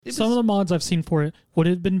Some of the mods I've seen for it, would it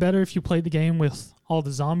have been better if you played the game with all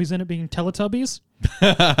the zombies in it being Teletubbies?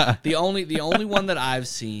 The only one that I've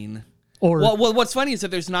seen. Or well, what's funny is that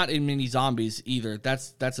there's not many zombies either.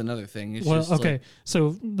 That's another thing. It's just okay, like,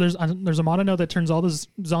 so there's a mod I know that turns all the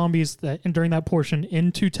zombies that during that portion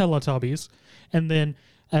into Teletubbies, and then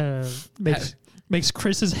makes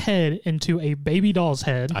Chris's head into a baby doll's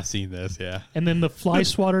head. I've seen this, yeah. And then the fly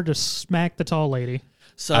swatter to smack the tall lady.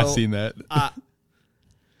 So I've seen that.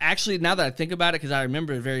 Actually, now that I think about it, because I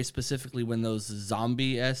remember very specifically when those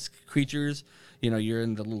zombie-esque creatures, you're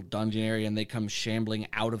in the little dungeon area and they come shambling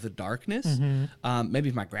out of the darkness. Mm-hmm. Maybe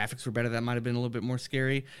if my graphics were better, that might have been a little bit more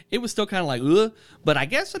scary. It was still kind of like, ugh. But I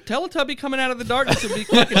guess a Teletubby coming out of the darkness would be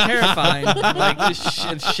fucking terrifying. Like this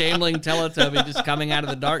shambling Teletubby just coming out of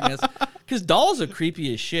the darkness. Because dolls are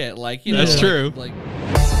creepy as shit. Like, That's true. Like,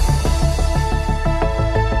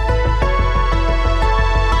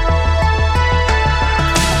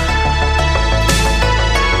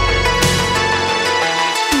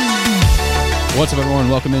 What's up, everyone?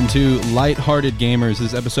 Welcome into Lighthearted Gamers.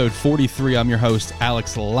 This is episode 43. I'm your host,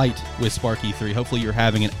 Alex Light with Spark E3. Hopefully you're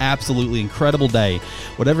having an absolutely incredible day.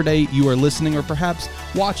 Whatever day you are listening or perhaps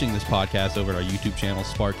watching this podcast over at our YouTube channel,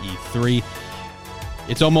 Spark E3.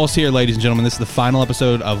 It's almost here, ladies and gentlemen. This is the final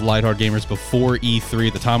episode of Lighthearted Gamers before E3.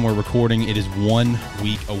 At the time we're recording, it is 1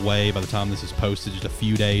 week away. By the time this is posted, just a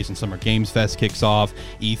few days, and Summer Games Fest kicks off.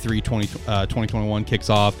 E3 2021 kicks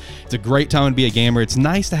off. It's a great time to be a gamer. It's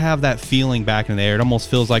nice to have that feeling back in the air. It almost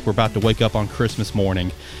feels like we're about to wake up on Christmas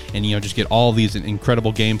morning and, just get all these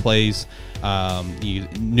incredible gameplays,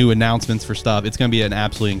 new announcements for stuff. It's going to be an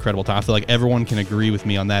absolutely incredible time. I feel like everyone can agree with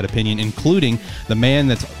me on that opinion, including the man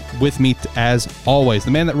that's with me as always,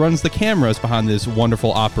 the man that runs the cameras behind this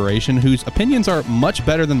wonderful operation, whose opinions are much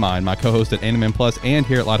better than mine, my co-host at Animan Plus and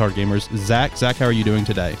here at Lighthearted Gamers, Zach. Zach, how are you doing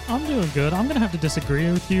today? I'm doing good. I'm going to have to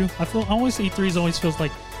disagree with you. E3 always feels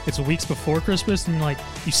like it's weeks before Christmas, and like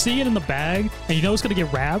you see it in the bag and you know it's going to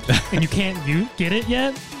get wrapped and you can't get it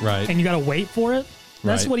yet. Right. And you got to wait for it.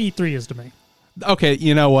 That's what E3 is to me. Okay,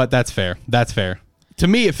 you know what? That's fair. That's fair. To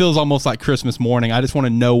me, it feels almost like Christmas morning. I just want to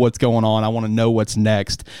know what's going on. I want to know what's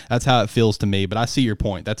next. That's how it feels to me, but I see your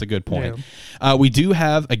point. That's a good point. Yeah. We do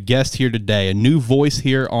have a guest here today, a new voice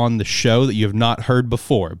here on the show that you have not heard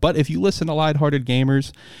before. But if you listen to Lighthearted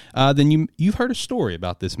Gamers, then you've heard a story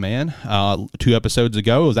about this man. 2 episodes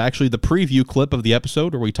ago, it was actually the preview clip of the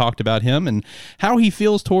episode where we talked about him and how he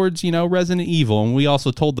feels towards, Resident Evil. And we also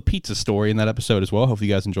told the pizza story in that episode as well. Hope you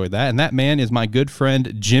guys enjoyed that. And that man is my good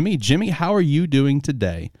friend, Jimmy. Jimmy, how are you doing today?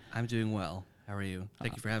 I'm doing well. How are you?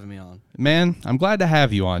 Thank you for having me on. Man, I'm glad to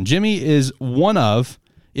have you on. Jimmy is one of,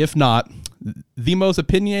 if not the most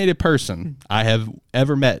opinionated person I have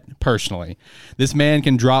ever met personally. This man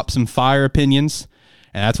can drop some fire opinions,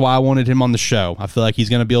 and that's why I wanted him on the show. I feel like he's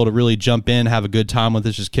going to be able to really jump in, have a good time with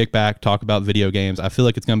us, just kick back, talk about video games. I feel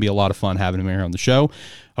like it's going to be a lot of fun having him here on the show.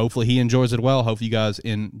 Hopefully he enjoys it well. Hopefully you guys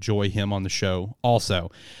enjoy him on the show also.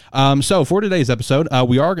 So for today's episode,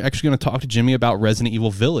 we are actually going to talk to Jimmy about Resident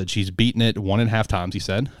Evil Village. He's beaten it 1.5 times, he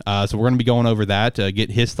said. So we're going to be going over that,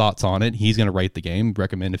 get his thoughts on it. He's going to rate the game,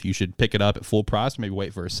 recommend if you should pick it up at full price, maybe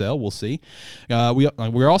wait for a sale. We'll see.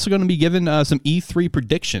 We're also going to be giving some E3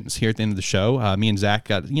 predictions here at the end of the show. Me and Zach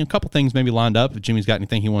got a couple things maybe lined up. If Jimmy's got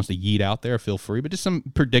anything he wants to yeet out there, feel free. But just some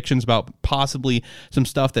predictions about possibly some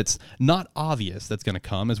stuff that's not obvious that's going to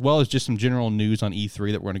come, as well as just some general news on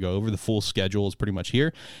E3 that we're going to go over. The full schedule is pretty much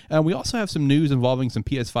here. We also have some news involving some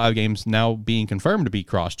PS5 games now being confirmed to be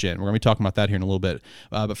cross-gen. We're going to be talking about that here in a little bit.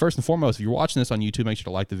 But first and foremost, if you're watching this on YouTube, make sure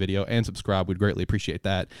to like the video and subscribe. We'd greatly appreciate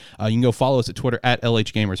that. You can go follow us at Twitter at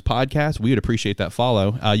LHGamers Podcast. We would appreciate that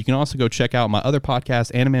follow. You can also go check out my other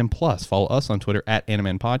podcast, Animan Plus. Follow us on Twitter at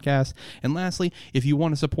Animan Podcast. And lastly, if you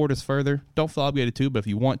want to support us further, don't feel obligated to, but if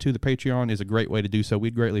you want to, the Patreon is a great way to do so.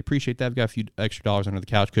 We'd greatly appreciate that. We've got a few extra dollars under the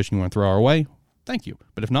couch cushion you want to throw our way. Thank you.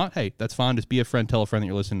 But if not, hey, that's fine. Just be a friend, tell a friend that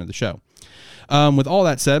you're listening to the show. With all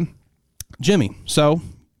that said, Jimmy, so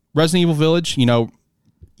Resident Evil Village,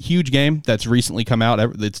 huge game that's recently come out.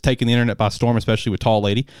 It's taken the internet by storm, especially with Tall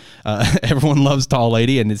Lady. Everyone loves Tall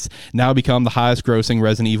Lady, and it's now become the highest grossing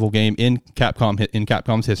Resident Evil game in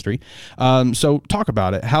Capcom's history. So talk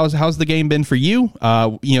about it. How's the game been for you?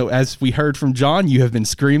 As we heard from John, you have been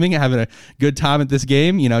screaming, having a good time at this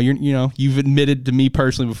game. You've admitted to me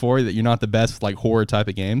personally before that you're not the best with, like, horror type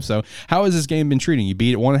of games. So how has this game been treating you? You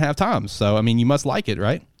beat it 1.5 times. So you must like it,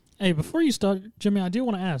 right? Hey, before you start, Jimmy, I do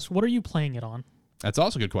want to ask, what are you playing it on? That's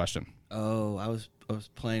also a good question. Oh, I was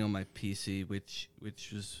playing on my PC, which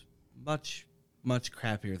was much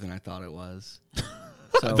crappier than I thought it was.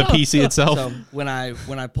 So, The PC itself. so when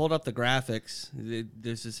I pulled up the graphics,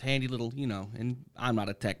 there's this handy little, and I'm not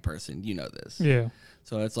a tech person, you know this. Yeah.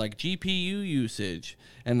 So it's like GPU usage,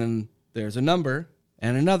 and then there's a number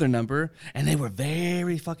and another number, and they were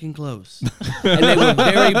very fucking close, and they were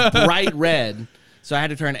very bright red. So I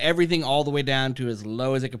had to turn everything all the way down to as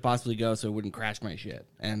low as it could possibly go, so it wouldn't crash my shit.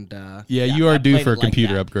 And you I are due played for a it like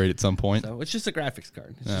computer that. upgrade at some point. So it's just a graphics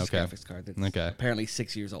card. It's just Okay. a graphics card that's Okay. apparently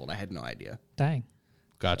 6 years old. I had no idea. Dang.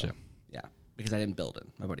 Gotcha. Yeah, because I didn't build it.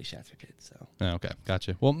 My buddy Shatzer did. So Okay,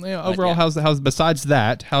 gotcha. Well, overall, yeah. how's besides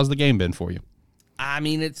that? How's the game been for you? I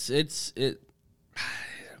mean, it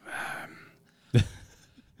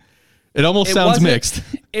It almost sounds wasn't- mixed.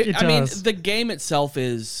 It I mean, does. the game itself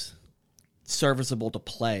is serviceable to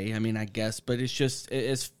play. I mean, I guess, but it's just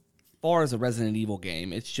as far as a Resident Evil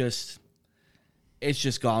game, it's just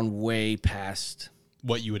gone way past.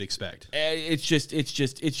 What you would expect. It's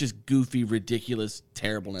just goofy, ridiculous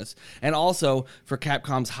terribleness. And also for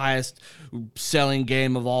Capcom's highest selling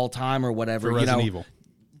game of all time or whatever, For Resident Evil.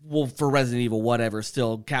 Well, for Resident Evil, whatever.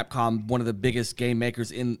 Still, Capcom, one of the biggest game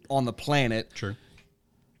makers on the planet. Sure.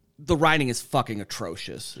 The writing is fucking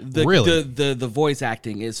atrocious. Really? The voice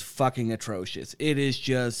acting is fucking atrocious. It's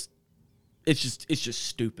just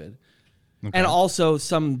stupid. Okay. And also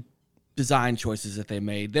some design choices that they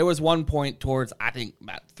made. There was one point towards, I think,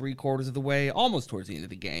 about 3/4 of the way, almost towards the end of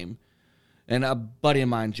the game. And a buddy of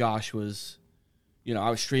mine, Josh, was, I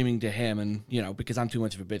was streaming to him, and, because I'm too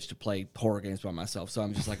much of a bitch to play horror games by myself. So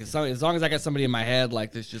I'm just like, as long as I got somebody in my head,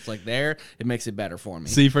 like, that's just like there, it makes it better for me.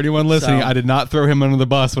 See, for anyone listening, So- I did not throw him under the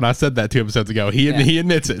bus when I said that 2 episodes ago. He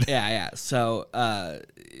admits it. Yeah. So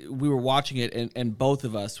we were watching it, and both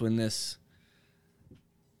of us, when this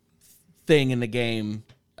thing in the game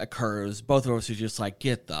occurs, both of us are just like,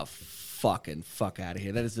 get the fucking fuck out of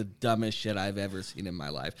here. That is the dumbest shit I've ever seen in my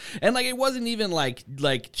life. And like, it wasn't even like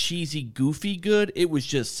cheesy, goofy good. It was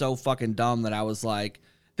just so fucking dumb that I was like,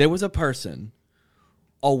 there was a person,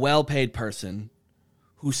 a well-paid person,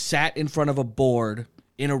 who sat in front of a board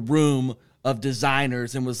in a room of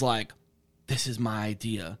designers and was like, this is my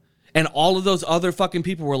idea. And all of those other fucking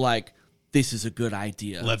people were like, this is a good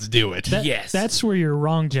idea. Let's do it. Yes. That's where you're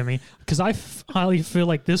wrong, Jimmy. Because I highly feel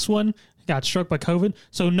like this one got struck by COVID,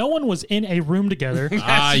 so no one was in a room together.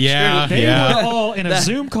 Yeah, They yeah. were all in a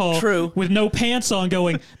Zoom call True. with no pants on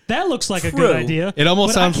going, that looks like a True. good idea. It almost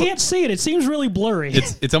but sounds I can't see it. It seems really blurry.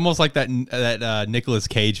 It's almost like that Nicolas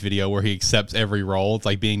Cage video where he accepts every role. It's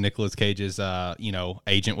like being Nicolas Cage's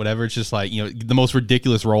agent, whatever. It's just like, the most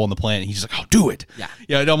ridiculous role on the planet. He's just like, oh, do it.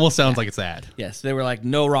 Yeah. It almost sounds like it's that. Yes, they were like,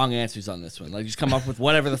 no wrong answers on this one. Like, just come up with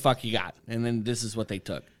whatever the fuck you got. And then this is what they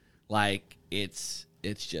took. Like, it's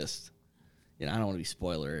just, I don't want to be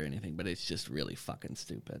spoiler or anything, but it's just really fucking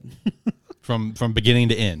stupid. From beginning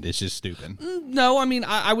to end, it's just stupid. No, I mean,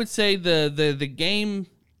 I would say the game,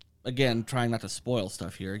 again, trying not to spoil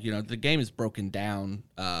stuff here, the game is broken down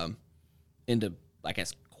into, I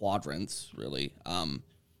guess, quadrants, really.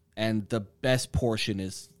 And the best portion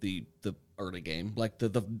is the early game. Like,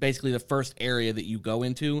 the basically the first area that you go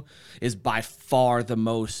into is by far the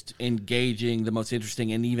most engaging, the most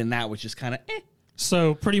interesting, and even that was just kind of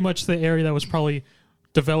So pretty much the area that was probably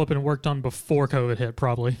developed and worked on before COVID hit,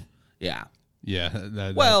 probably. Yeah. Yeah,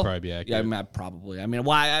 that'd Well, probably be accurate. yeah, I mean, probably. I mean,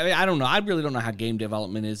 why? I don't know. I really don't know how game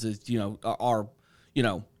development is. This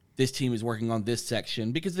team is working on this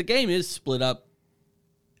section because the game is split up.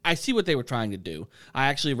 I see what they were trying to do. I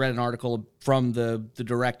actually read an article from the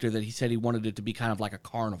director that he said he wanted it to be kind of like a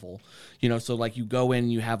carnival. So like you go in,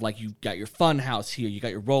 you have like, you got your fun house here, you got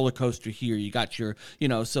your roller coaster here, you got your,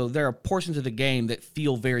 so there are portions of the game that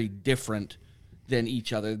feel very different than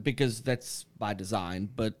each other because that's by design,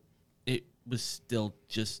 but it was still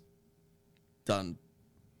just done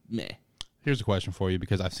meh. Here's a question for you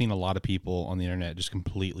because I've seen a lot of people on the internet just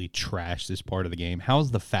completely trash this part of the game. How's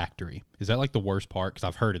the factory? Is that like the worst part? Because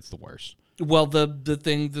I've heard it's the worst. Well, the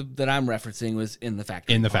thing that I'm referencing was in the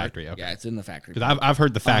factory. In the part. factory, okay. Yeah, it's in the factory. Because I've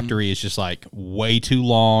heard the factory is just like way too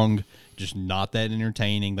long, just not that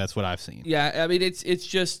entertaining. That's what I've seen. Yeah, I mean, it's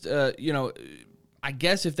just, I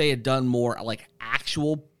guess if they had done more like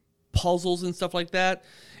actual puzzles and stuff like that,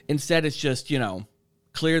 instead it's just,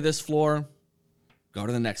 clear this floor, go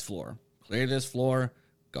to the next floor. Clear this floor,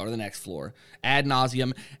 go to the next floor, ad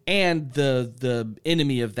nauseum. And the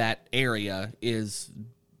enemy of that area is,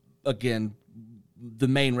 again, the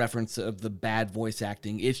main reference of the bad voice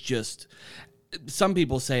acting. It's just, some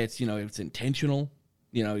people say it's, it's intentional.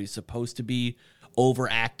 He's supposed to be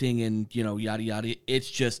overacting and yada yada.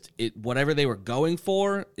 It's just whatever they were going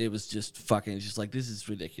for. It was just fucking. It's just like, this is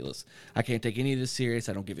ridiculous. I can't take any of this serious.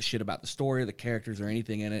 I don't give a shit about the story or the characters or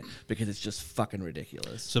anything in it because it's just fucking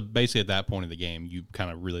ridiculous. So basically, at that point of the game, you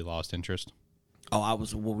kind of really lost interest. Oh, I would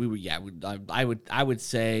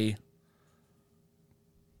say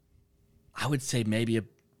maybe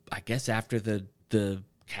I guess after the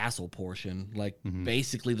castle portion, like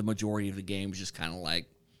basically the majority of the game was just kind of like,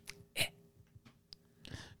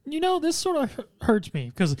 This sort of hurts me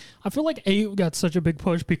because I feel like 8 got such a big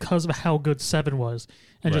push because of how good 7 was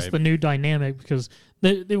and just Right. the new dynamic. Because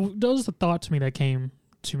that was the thought to me that came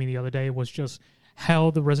to me the other day was just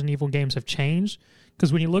how the Resident Evil games have changed.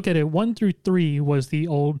 Because when you look at it, 1 through 3 was the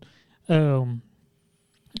old go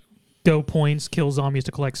points, kill zombies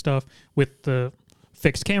to collect stuff with the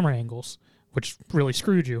fixed camera angles, which really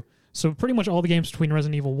screwed you. So pretty much all the games between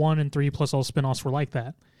Resident Evil 1 and 3 plus all spin-offs were like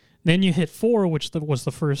that. Then you hit 4, which was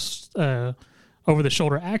the first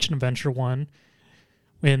over-the-shoulder action adventure one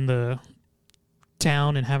in the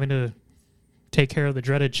town and having to take care of the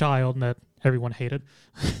dreaded child that everyone hated.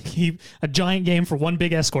 A giant game for one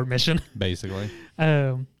big escort mission. Basically.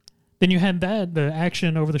 Then you had the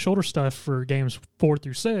action over-the-shoulder stuff for games 4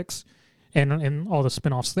 through 6 and all the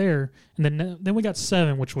spin-offs there. And then we got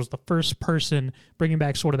 7, which was the first person bringing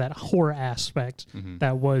back sort of that horror aspect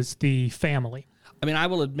that was the family. I mean, I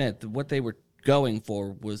will admit that what they were going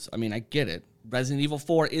for was, I mean, I get it. Resident Evil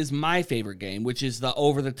 4 is my favorite game, which is the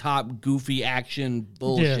over-the-top, goofy action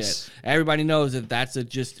bullshit. Yes. Everybody knows that that's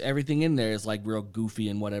just everything in there is like real goofy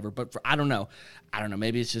and whatever. But I don't know.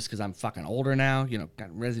 Maybe it's just because I'm fucking older now.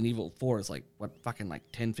 Resident Evil 4 is like, fucking like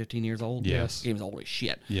 10, 15 years old? Yes. The game's old as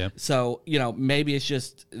shit. Yeah. So, maybe it's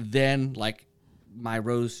just then, like, my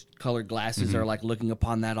rose-colored glasses are like looking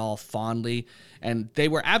upon that all fondly, and they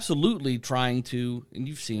were absolutely trying to. And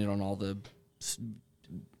you've seen it on all the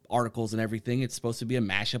articles and everything. It's supposed to be a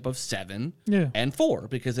mashup of 7 and 4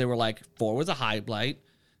 because they were like 4 was a highlight,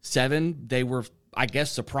 7 they were, I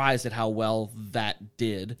guess, surprised at how well that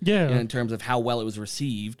did. In terms of how well it was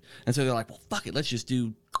received, and so they're like, well, fuck it, let's just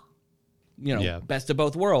do, best of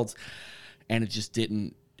both worlds, and it just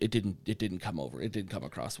didn't. It didn't come over. It didn't come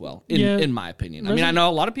across well, in my opinion. I mean, I know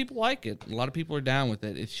a lot of people like it. A lot of people are down with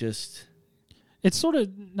it. It's just... It's sort of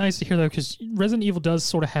nice to hear, though, because Resident Evil does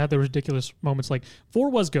sort of have the ridiculous moments. Like, 4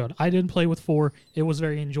 was good. I didn't play with 4. It was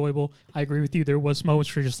very enjoyable. I agree with you. There was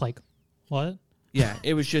moments where you're just like, what? Yeah,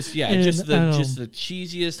 it was just, And, just the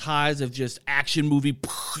cheesiest highs of just action movie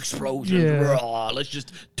explosion. Let's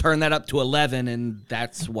just turn that up to 11, and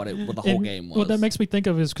that's what the whole game was. What that makes me think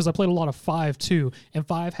of is because I played a lot of 5 too, and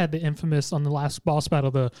 5 had the infamous on the last boss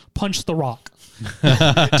battle, the punch the rock.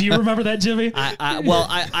 Do you remember that, Jimmy?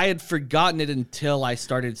 I had forgotten it until I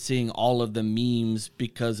started seeing all of the memes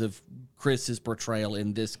because of Chris's portrayal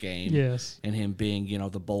in this game. Yes. And him being,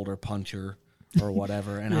 the boulder puncher or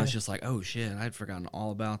whatever. And I was just like, oh shit, I'd forgotten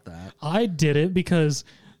all about that. I did it because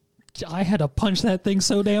I had to punch that thing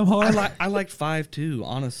so damn hard. I liked 5 too,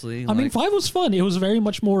 honestly. I mean, 5 was fun. It was very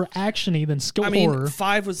much more actiony than horror.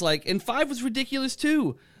 5 was like, and 5 was ridiculous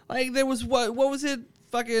too. Like, there was what was it?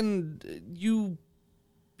 Fucking you're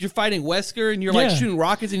fighting Wesker and you're like shooting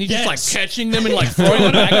rockets and you're just like catching them and like throwing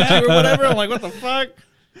them back at you or whatever. I'm like, what the fuck?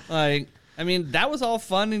 Like, I mean, that was all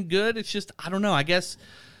fun and good. It's just, I don't know. I guess,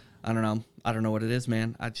 I don't know. I don't know what it is,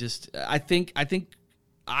 man. I guess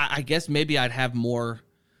maybe I'd have more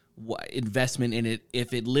investment in it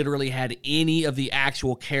if it literally had any of the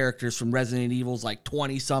actual characters from Resident Evil's like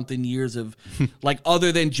 20-something years of, like,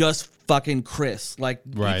 other than just fucking Chris. Like,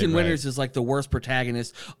 Ethan Winters is like the worst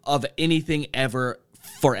protagonist of anything ever,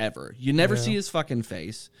 forever. You never see his fucking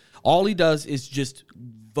face. All he does is just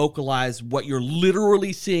vocalize what you're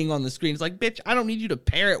literally seeing on the screen. It's like, bitch, I don't need you to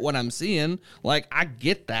parrot what I'm seeing. Like, I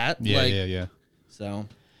get that. Yeah. So,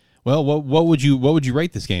 well, what would you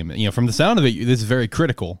rate this game? From the sound of it, this is very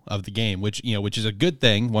critical of the game, which is a good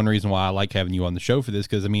thing. One reason why I like having you on the show for this,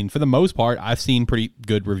 because I mean, for the most part, I've seen pretty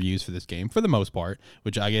good reviews for this game for the most part,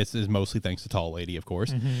 which I guess is mostly thanks to Tall Lady, of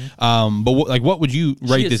course. But what would you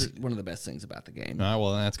rate this? One of the best things about the game. All right,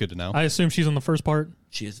 well, that's good to know. I assume she's on the first part.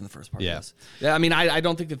 She is in the first part. Yeah. Yes. Yeah. I mean, I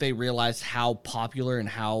don't think that they realized how popular and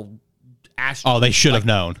how. They should have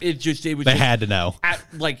known. They had to know.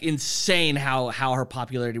 Like, insane how her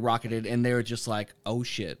popularity rocketed, and they were just like, oh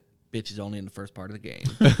shit, bitch is only in the first part of the game.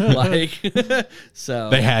 Like, so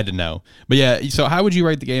They had to know. But yeah, so how would you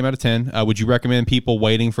rate the game out of 10? Would you recommend people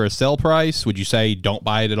waiting for a sell price? Would you say don't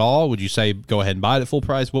buy it at all? Would you say go ahead and buy it at full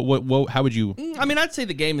price? What how would you? I mean, I'd say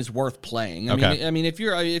the game is worth playing. I mean, if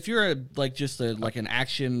you're like just like an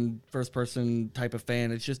action first person type of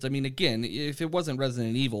fan, it's just, I mean, again, if it wasn't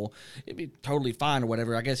Resident Evil, it'd be totally fine or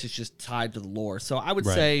whatever. I guess it's just tied to the lore. So I would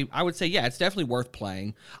say, yeah, it's definitely worth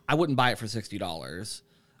playing. I wouldn't buy it for $60.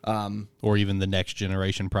 Or even the next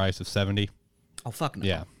generation price of 70? Oh, fuck no.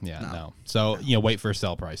 Yeah, no. So, wait for a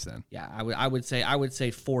sell price then. Yeah, I would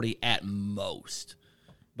say 40 at most.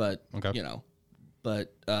 But, Okay.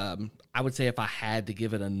 I would say if I had to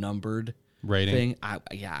give it a numbered Rating? thing,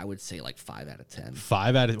 I would say like 5 out of 10.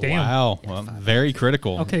 5 out of Damn. wow. Yeah, Well, 5 very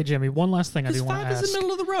critical. Okay, Jimmy, one last thing I Because do want 5 to ask. is the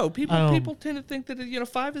middle of the road. People tend to think that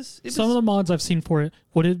 5 is. Some of the mods I've seen for it,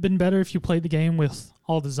 would it have been better if you played the game with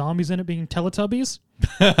all the zombies in it being Teletubbies?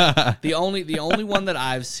 the only one that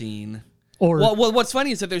I've seen. Or Well, what's funny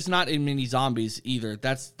is that there's not many zombies either.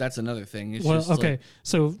 That's another thing. It's just okay, like,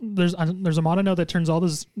 so there's a mod I know that turns all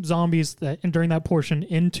the zombies that during that portion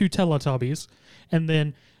into Teletubbies, and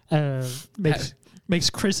then makes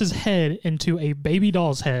Chris's head into a baby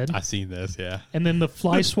doll's head, I seen this, yeah. and then the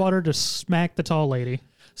fly swatter to smack the tall lady.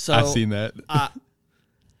 so I've seen that.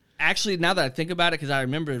 Actually, now that I think about it, because I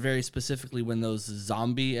remember very specifically when those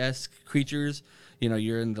zombie-esque creatures,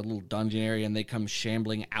 you're in the little dungeon area and they come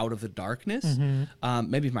shambling out of the darkness.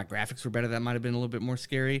 Maybe if my graphics were better, that might have been a little bit more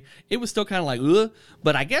scary. It was still kind of like, ugh.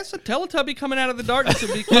 But I guess a Teletubby coming out of the darkness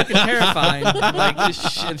would be fucking terrifying. Like this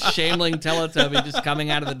shambling Teletubby just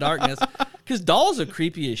coming out of the darkness. Because dolls are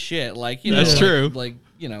creepy as shit. Like, That's true. Like,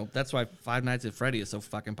 that's why Five Nights at Freddy is so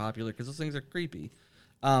fucking popular, because those things are creepy.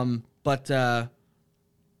 But the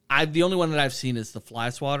only one that I've seen is the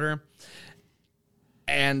fly swatter.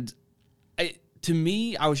 And to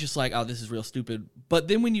me, I was just like, oh, this is real stupid. But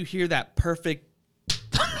then when you hear that perfect,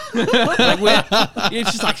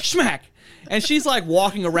 it's just like, schmack. And she's like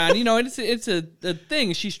walking around, and it's a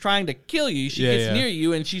thing. She's trying to kill you. She gets near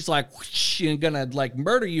you and she's like, whoosh, and gonna like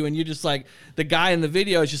murder you. And you're just like, the guy in the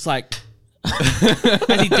video is just like,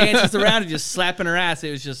 as he dances around and just slapping her ass. It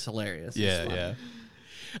was just hilarious. Yeah.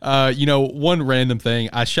 One random thing.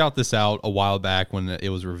 I shout this out a while back when it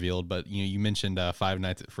was revealed, but you mentioned Five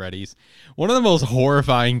Nights at Freddy's. One of the most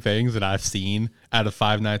horrifying things that I've seen out of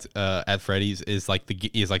Five Nights at Freddy's is like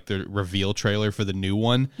the reveal trailer for the new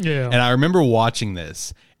one. Yeah. And I remember watching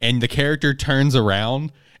this, and the character turns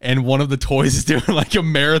around, and one of the toys is doing like a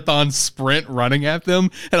marathon sprint running at them,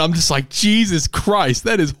 and I'm just like, Jesus Christ,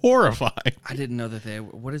 that is horrifying. I didn't know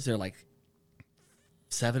that what is there, like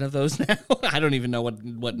 7 of those now? I don't even know what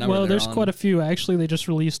number. Well, they're there's on. quite a few. Actually, they just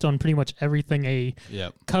released on pretty much everything a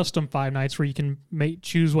custom Five Nights where you can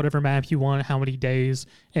choose whatever map you want, how many days,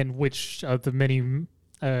 and which of the many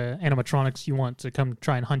animatronics you want to come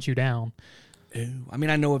try and hunt you down. Ooh, I mean,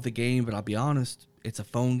 I know of the game, but I'll be honest. It's a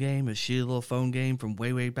phone game, a shitty little phone game from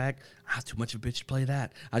way, way back. Too much of a bitch to play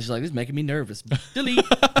that. I was just like, this is making me nervous. Delete.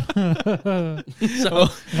 So,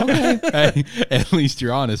 Hey, at least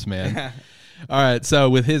you're honest, man. All right, so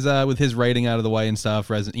with his rating out of the way and stuff,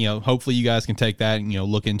 hopefully you guys can take that and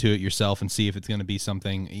look into it yourself and see if it's going to be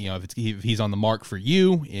something. If he's on the mark for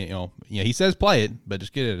you, he says play it, but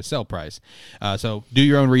just get it at a sell price. So do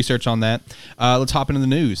your own research on that. Let's hop into the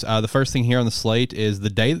news. The first thing here on the slate is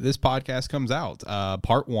the day that this podcast comes out.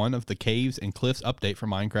 Part 1 of the Caves and Cliffs update for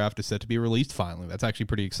Minecraft is set to be released finally. That's actually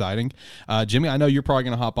pretty exciting. Jimmy, I know you're probably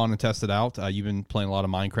going to hop on and test it out. You've been playing a lot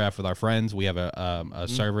of Minecraft with our friends. We have a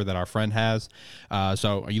server that our friend has.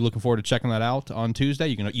 So are you looking forward to checking that out on Tuesday?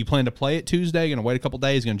 You plan to play it Tuesday? You're gonna wait a couple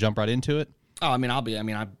days? You're gonna jump right into it? Oh, I mean,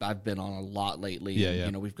 I've been on a lot lately. Yeah.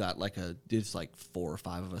 And, we've got it's like 4 or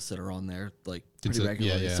 5 of us that are on there like pretty It's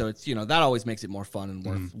regularly. yeah. So it's that always makes it more fun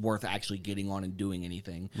and worth actually getting on and doing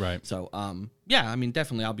anything. Right. So I mean,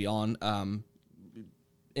 definitely I'll be on.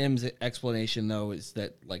 M's explanation though is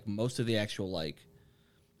that like most of the actual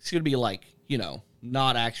it's gonna be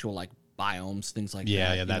not actual biomes, things like that.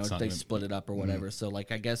 Yeah, that's not they good. Split it up or whatever. So I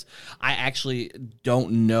guess I actually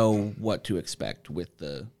don't know what to expect with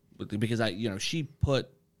the because she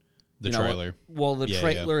put The trailer. the Yeah,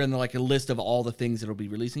 trailer and a list of all the things that'll be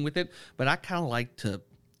releasing with it. But I kind of like to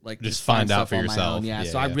just find out stuff for on my yourself. own. Yeah,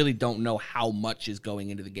 Yeah, so I yeah. really don't know how much is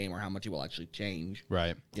going into the game or how much it will actually change.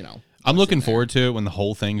 Right. I'm looking forward to it when the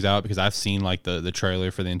whole thing's out because I've seen like the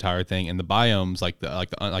trailer for the entire thing and the biomes like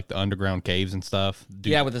the underground caves and stuff.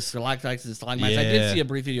 Dude. Yeah, with the stalactites and stalagmites. I did see a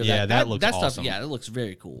brief video of that. Yeah, that looks awesome. Stuff, yeah, it looks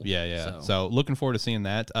very cool. Yeah. So looking forward to seeing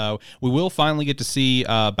that. We will finally get to see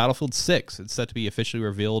Battlefield 6. It's set to be officially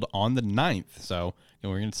revealed on the 9th. So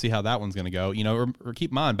we're going to see how that one's going to go. Keep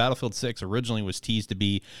in mind, Battlefield 6 originally was teased to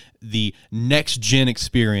be the next-gen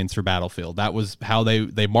experience for Battlefield. That was how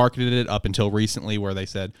they marketed it up until recently, where they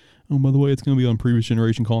said, oh, by the way, it's going to be on previous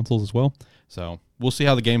generation consoles as well. So we'll see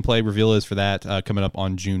how the gameplay reveal is for that coming up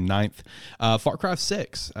on June 9th. Far Cry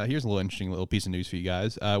 6, here's a little interesting little piece of news for you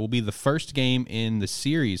guys, will be the first game in the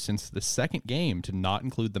series since the second game to not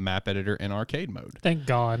include the map editor in arcade mode. Thank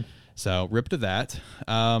God. So, rip to that.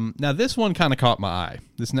 Now, this one kind of caught my eye.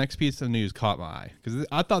 This next piece of news caught my eye because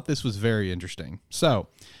I thought this was very interesting. So,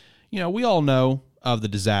 we all know of the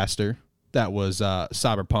disaster that was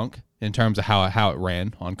Cyberpunk in terms of how it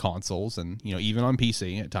ran on consoles and, even on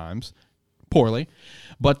PC at times, poorly.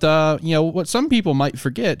 But, what some people might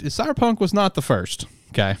forget is Cyberpunk was not the first.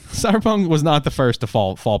 Okay, Cyberpunk was not the first to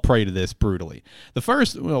fall prey to this brutally. The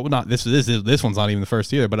first, well, not this one's not even the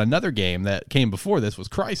first either, but another game that came before this was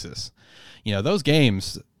Crysis. Those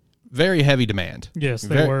games, very heavy demand. Yes,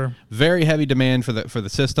 they were very heavy demand for the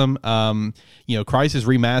system. Crysis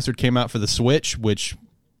Remastered came out for the Switch, which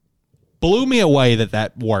blew me away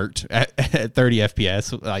that worked at 30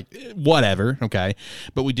 FPS, like whatever, okay.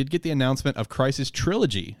 But we did get the announcement of Crysis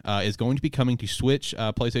Trilogy is going to be coming to Switch,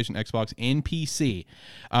 PlayStation, Xbox, and PC.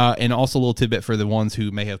 And also a little tidbit for the ones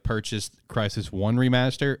who may have purchased Crysis 1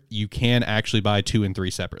 Remaster, you can actually buy 2 and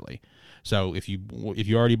 3 separately. So if you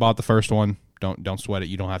already bought the first one, don't sweat it.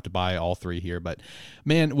 You don't have to buy all 3 here. But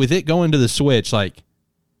man, with it going to the Switch, like,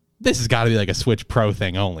 this has got to be like a Switch Pro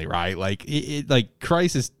thing only, right? Like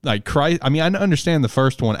Crysis, I mean, I understand the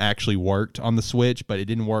first one actually worked on the Switch, but it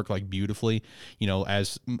didn't work like beautifully,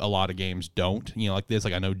 as a lot of games don't. Like this,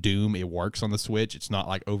 like I know Doom, it works on the Switch. It's not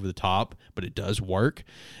like over the top, but it does work.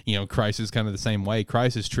 Crysis kind of the same way.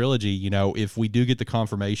 Crysis Trilogy, if we do get the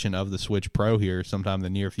confirmation of the Switch Pro here sometime in the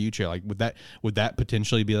near future, like would that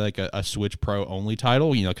potentially be like a Switch Pro only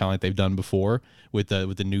title? Kind of like they've done before with the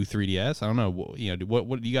new 3DS. I don't know.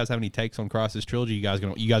 What do you guys have any takes on Crysis Trilogy? You guys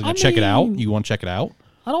gonna check it out? You want to check it out?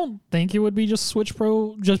 I don't think it would be just Switch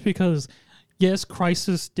Pro, just because yes,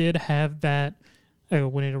 Crysis did have that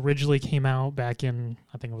when it originally came out back in,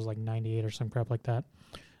 I think it was like 98 or some crap like that,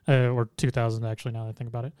 or 2000 actually, now that I think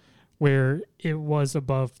about it, where it was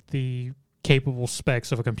above the capable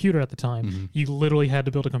specs of a computer at the time. Mm-hmm. You literally had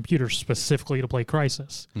to build a computer specifically to play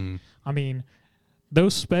Crysis. Mm-hmm. I mean,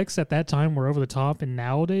 those specs at that time were over the top, and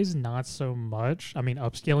nowadays, not so much. I mean,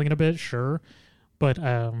 upscaling it a bit, sure. But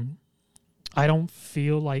I don't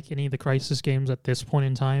feel like any of the Crysis games at this point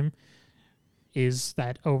in time is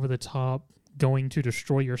that over the top going to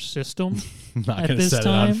destroy your system. Not going to set it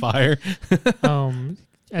on fire.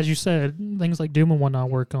 As you said, things like Doom and whatnot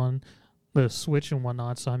work on the Switch and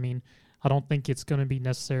whatnot. So, I mean, I don't think it's going to be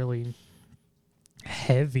necessarily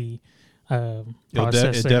heavy. It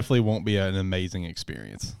definitely won't be an amazing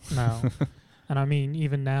experience. No. And I mean,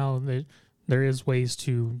 even now, there is ways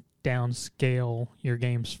to downscale your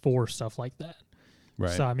games for stuff like that.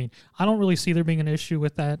 Right. So, I mean, I don't really see there being an issue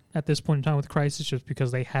with that at this point in time with Crysis, just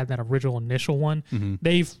because they had that original initial one. Mm-hmm.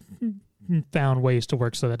 They've found ways to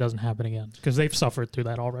work so that doesn't happen again, because they've suffered through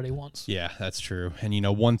that already once. Yeah, that's true. And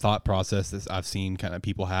one thought process that I've seen kind of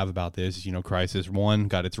people have about this is, Crysis 1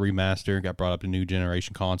 got its remaster, got brought up to new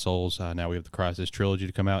generation consoles. Now we have the Crysis Trilogy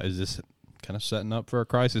to come out. Is this kind of setting up for a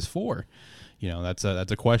Crysis 4? That's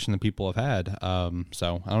a question that people have had.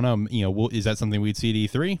 So I don't know. Is that something we'd see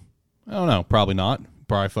at E3? I don't know. Probably not.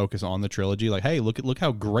 Probably focus on the trilogy. Like, hey, look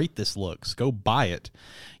how great this looks. Go buy it.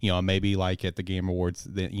 Maybe like at the Game Awards,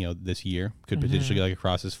 this year could potentially get like a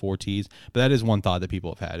Crysis 4 tease. But that is one thought that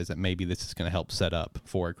people have had, is that maybe this is going to help set up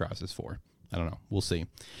for a Crysis 4. I don't know. We'll see.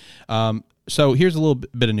 So here's a little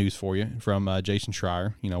bit of news for you from Jason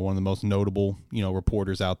Schreier, one of the most notable,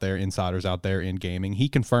 reporters out there, insiders out there in gaming. He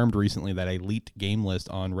confirmed recently that a leaked game list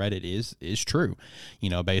on Reddit is true,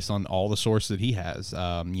 based on all the sources that he has.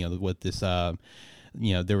 With this,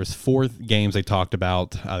 there was 4 games they talked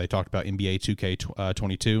about. They talked about NBA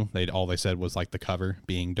 2K22. All they said was like the cover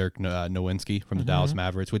being Dirk Nowitzki from the Dallas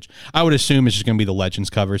Mavericks, which I would assume is just going to be the Legends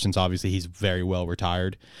cover, since obviously he's very well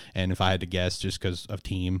retired. And if I had to guess, just because of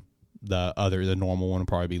team, the normal one would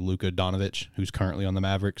probably be Luka Doncic, who's currently on the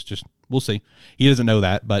Mavericks, just we'll see. He doesn't know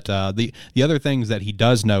that, but the other things that he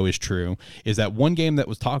does know is true is that one game that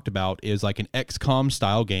was talked about is like an XCOM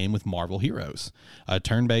style game with Marvel Heroes, a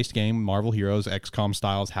turn-based game. Marvel Heroes XCOM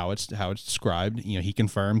style is how it's described. You know, he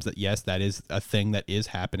confirms that yes, that is a thing that is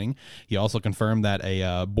happening. He also confirmed that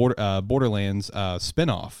a Borderlands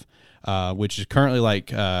spinoff, which is currently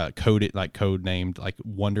code named like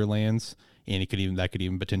Wonderlands. And that could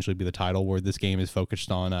even potentially be the title, where this game is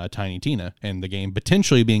focused on Tiny Tina, and the game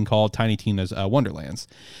potentially being called Tiny Tina's Wonderlands.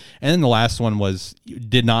 And then the last one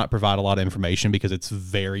did not provide a lot of information because it's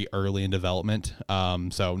very early in development,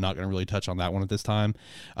 so not going to really touch on that one at this time.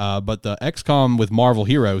 But the XCOM with Marvel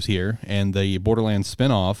Heroes here and the Borderlands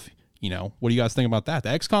spinoff, you know, what do you guys think about that? The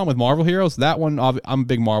XCOM with Marvel Heroes, that one, I'm a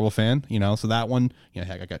big Marvel fan, you know, so that one, you know,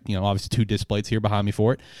 heck, I got, you know, obviously 2 disc plates here behind me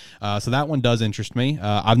for it. So that one does interest me.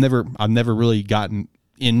 I've never really gotten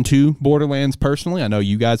into Borderlands personally. I know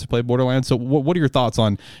you guys have played Borderlands. So what are your thoughts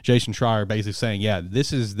on Jason Schreier basically saying, yeah,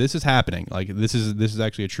 this is happening. Like this is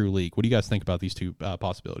actually a true leak. What do you guys think about these 2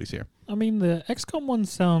 possibilities here? I mean, the XCOM one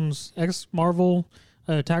sounds Marvel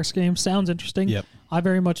tactics game sounds interesting. Yep. I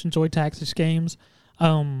very much enjoy tactics games.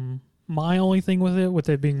 My only thing with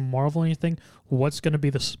it being Marvel, anything, what's going to be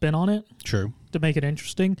the spin on it? True. To make it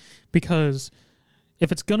interesting, because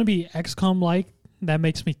if it's going to be XCOM-like, that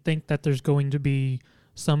makes me think that there's going to be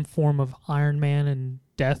some form of Iron Man and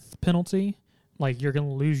death penalty, like you're going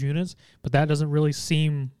to lose units, but that doesn't really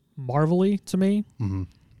seem Marvel-y to me. Mm-hmm.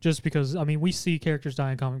 Just because, I mean, we see characters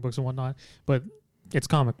die in comic books and whatnot, but it's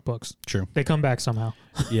comic books. True. They come back somehow.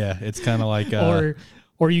 Yeah, it's kind of like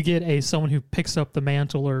Or you get someone who picks up the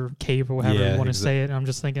mantle or cape or however you want to say it. And I'm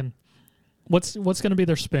just thinking, what's going to be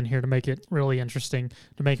their spin here to make it really interesting,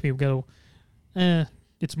 to make me go,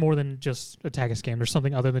 it's more than just a tactics game. There's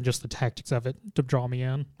something other than just the tactics of it to draw me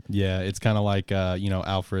in. Yeah, it's kind of like, you know,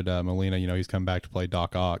 Alfred Molina, you know, he's come back to play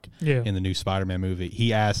Doc Ock in the new Spider-Man movie.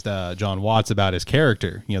 He asked John Watts about his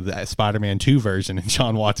character, you know, the Spider-Man 2 version, and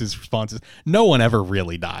John Watts' response is, no one ever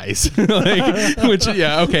really dies. Which,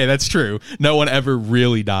 yeah, okay, that's true. No one ever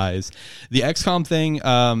really dies. The XCOM thing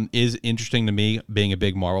is interesting to me, being a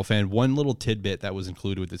big Marvel fan. One little tidbit that was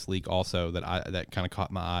included with this leak also that kind of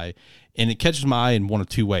caught my eye, and it catches my eye in one of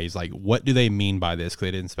 2 ways. Like, what do they mean by this? Because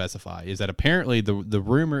they didn't specify. Is that apparently the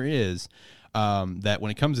rumor is that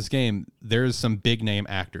when it comes to this game, there's some big name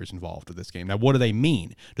actors involved with this game. Now, what do they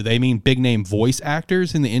mean? Do they mean big name voice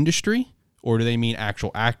actors in the industry? Or do they mean actual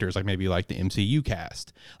actors, like maybe like the MCU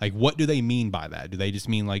cast? Like, what do they mean by that? Do they just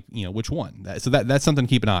mean like, you know, which one? So that's something to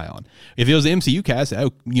keep an eye on. If it was the MCU cast,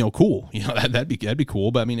 oh, you know, cool. You know, that'd be cool.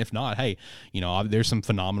 But I mean, if not, hey, you know, there's some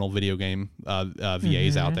phenomenal video game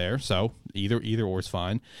VAs out there. So either or is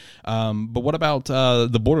fine. But what about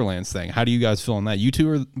the Borderlands thing? How do you guys feel on that? You 2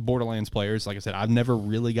 are Borderlands players. Like I said, I've never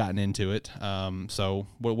really gotten into it. So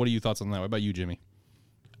what are your thoughts on that? What about you, Jimmy?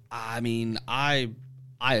 I mean, I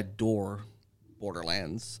adore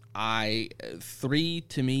Borderlands. 3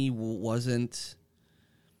 to me wasn't.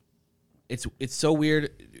 It's so weird.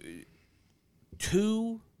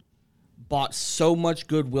 2 bought so much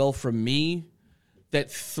goodwill from me that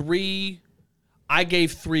 3, I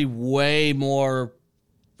gave 3 way more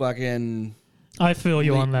fucking. I feel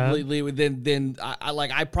you on that. Then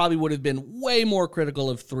I probably would have been way more critical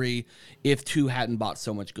of 3 if 2 hadn't bought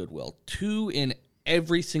so much goodwill. 2 in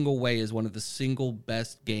every single way is one of the single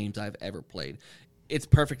best games I've ever played. It's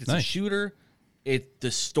perfect. It's a shooter.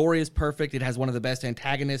 The story is perfect. It has one of the best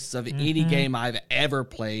antagonists of any game I've ever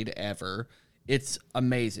played ever. It's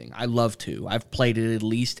amazing. I love 2. I've played it at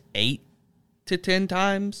least 8 to 10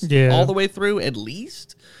 times all the way through, at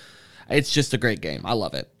least. It's just a great game. I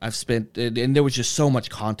love it. I've spent it, and there was just so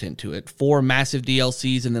much content to it. 4 massive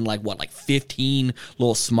DLCs, and then like 15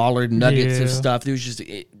 little smaller nuggets of stuff. There was just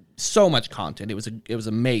so much content. It was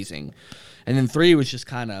amazing. And then 3 was just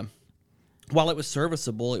kind of, while it was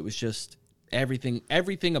serviceable, it was just everything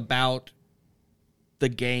about the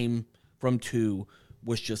game from 2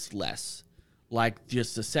 was just less. Like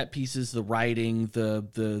just the set pieces, the writing,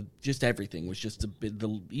 the just everything was just a bit.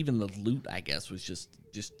 Even the loot, I guess, was just.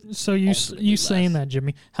 So you saying that,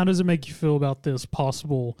 Jimmy? How does it make you feel about this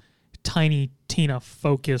possible Tiny Tina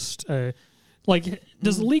focused? Does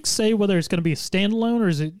the leak say whether it's going to be a standalone, or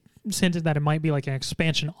is it hinted that it might be like an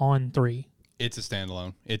expansion on 3? It's a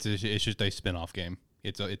standalone. It's just a spin-off game.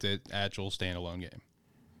 It's an actual standalone game.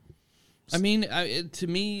 I mean, to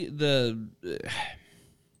me,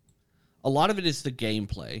 a lot of it is the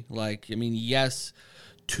gameplay. Like, I mean, yes,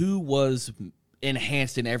 2 was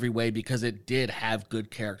enhanced in every way because it did have good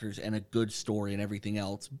characters and a good story and everything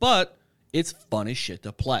else, but it's fun as shit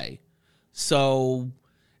to play. So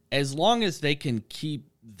as long as they can keep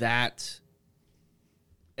that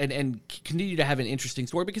continue to have an interesting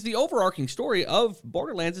story, because the overarching story of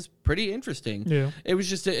Borderlands is pretty interesting. Yeah. It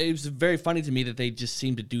was very funny to me that they just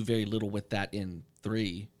seemed to do very little with that in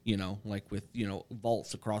 3, like with,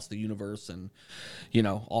 vaults across the universe and,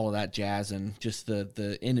 all of that jazz, and just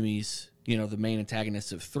the enemies, the main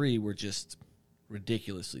antagonists of 3 were just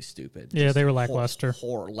ridiculously stupid. Yeah, Just they were lackluster.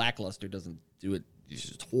 Lackluster doesn't do it. It's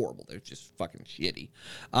just horrible. They're just fucking shitty.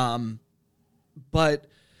 But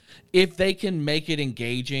if they can make it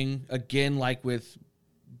engaging, again, like with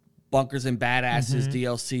Bunkers and Badasses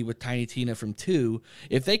DLC with Tiny Tina from 2,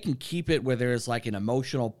 if they can keep it where there's like an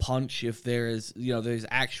emotional punch, if there is, there's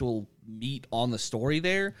actual meat on the story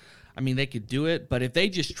there, I mean, they could do it. But if they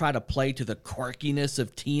just try to play to the quirkiness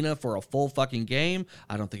of Tina for a full fucking game,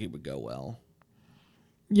 I don't think it would go well.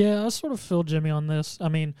 Yeah, I sort of feel Jimmy on this. I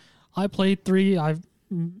mean, I played 3. I've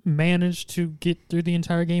managed to get through the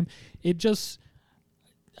entire game. It just,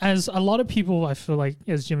 as a lot of people, I feel like,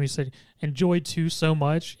 as Jimmy said, enjoyed 2 so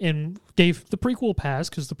much and gave the prequel a pass,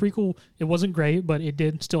 because the prequel, it wasn't great, but it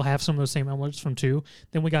did still have some of those same elements from 2.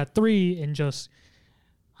 Then we got 3, and just,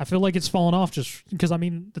 I feel like it's fallen off just because, I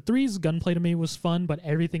mean, the 3's gunplay to me was fun, but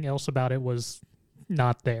everything else about it was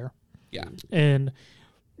not there. Yeah. And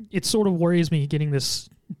it sort of worries me getting this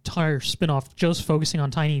entire spinoff just focusing on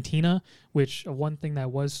Tiny Tina, which one thing that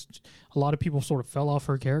was, a lot of people sort of fell off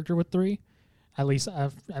her character with 3, at least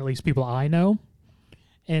people I know,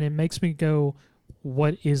 and it makes me go,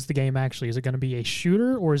 what is the game actually? Is it going to be a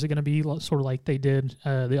shooter, or is it going to be sort of like they did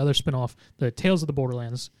the other spinoff, the Tales of the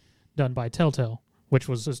Borderlands, done by Telltale, which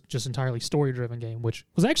was just entirely story-driven game, which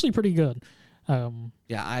was actually pretty good.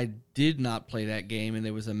 Yeah, I did not play that game, and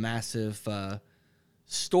there was a massive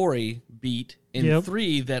story beat in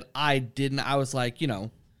 3 that I didn't. I was like,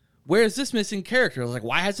 where is this missing character? I was like,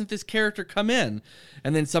 why hasn't this character come in?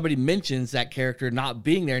 And then somebody mentions that character not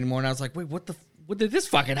being there anymore, and I was like, wait, what did this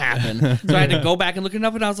fucking happen? So I had to go back and look it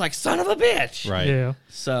up, and I was like, son of a bitch. Right. Yeah.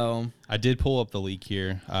 So I did pull up the leak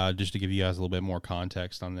here just to give you guys a little bit more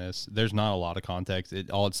context on this. There's not a lot of context.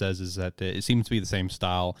 All it says is that it seems to be the same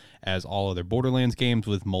style as all other Borderlands games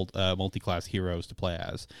with multi-class heroes to play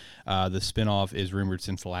as. The spinoff is rumored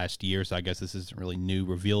since last year, so I guess this isn't really new.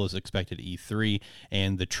 Reveal is expected at E3,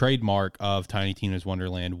 and the trademark of Tiny Tina's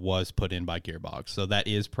Wonderland was put in by Gearbox. So that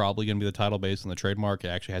is probably going to be the title based on the trademark. It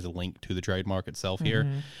actually has a link to the trademark itself here.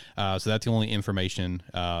 So that's the only information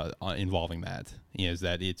involving that. Is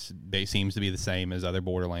that it seems to be the same as other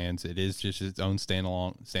Borderlands. It is just its own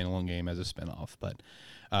standalone game as a spinoff. But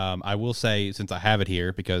I will say, since I have it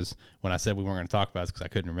here, because when I said we weren't going to talk about it because I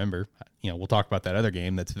couldn't remember, we'll talk about that other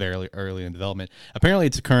game that's very early in development. Apparently,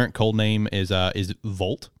 its current code name is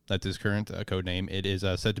Volt. That's his current code name. It is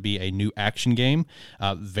said to be a new action game,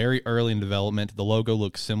 very early in development. The logo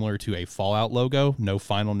looks similar to a Fallout logo. No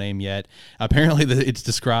final name yet. Apparently, it's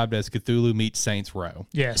described as Cthulhu meets Saints Row.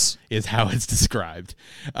 Yes, is how it's described.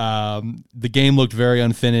 The game looked very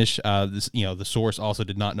unfinished. The source also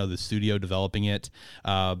did not know the studio developing it,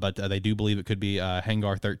 but they do believe it could be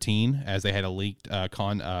Hangar 13, as they had a leaked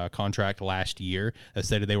contract last year that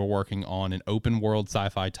stated they were working on an open world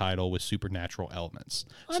sci-fi title with supernatural elements.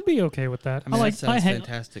 I'd be okay with that. I mean, that sounds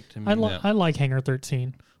fantastic to me. I like Hangar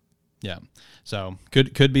 13. Yeah, so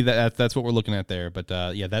could be that's what we're looking at there. But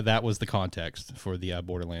that was the context for the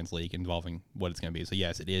Borderlands leak involving what it's going to be. So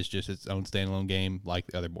yes, it is just its own standalone game like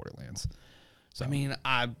the other Borderlands. So I mean,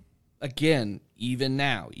 even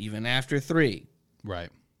now, even after 3, right,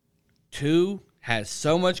 2 has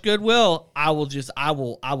so much goodwill. I will.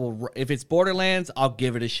 If it's Borderlands, I'll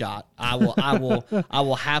give it a shot. I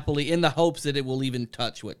will happily, in the hopes that it will even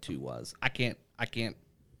touch what 2 was. I can't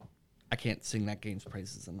sing that game's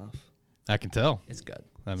praises enough. I can tell. It's good.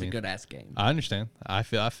 It's a good ass game. I understand. I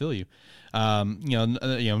feel you.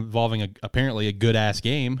 Involving apparently a good ass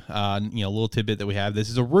game. A little tidbit that we have. This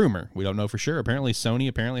is a rumor. We don't know for sure. Apparently,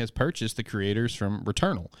 Sony has purchased the creators from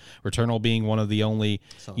Returnal. Returnal being one of the only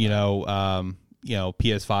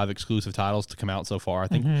PS5 exclusive titles to come out so far.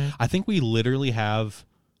 I think we literally have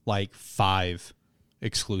like 5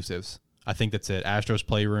 exclusives. I think that's it. Astro's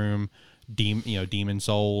Playroom, Demon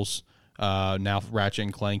Souls. Now Ratchet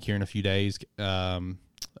and Clank here in a few days.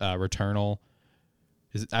 Returnal.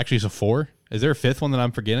 Is it actually 4? Is there a 5th one that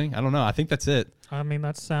I'm forgetting? I don't know. I think that's it. I mean,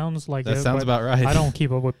 that sounds like that sounds about right. I don't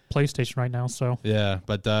keep up with PlayStation right now, so yeah.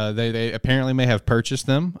 But they apparently may have purchased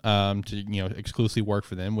them to exclusively work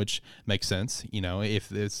for them, which makes sense.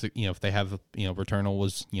 If it's if they have Returnal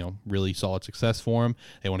was really solid success for them,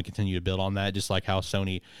 they want to continue to build on that. Just like how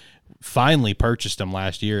Sony finally purchased them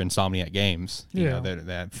last year, Insomniac Games.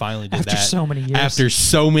 That finally did after that so many years. After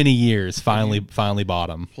so many years, finally bought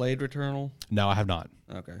them. Played Returnal? No, I have not.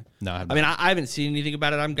 Okay. No, I have not. I mean, I haven't seen anything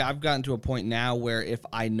about it. I've gotten to a point now where if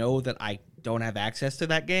I know that I don't have access to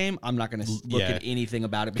that game, I'm not going to look at anything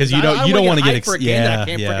about it because you don't want to get for a game that I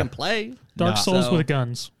can't freaking play. Dark Souls with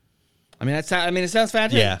guns. I mean, it sounds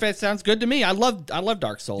fantastic. Yeah. It sounds good to me. I love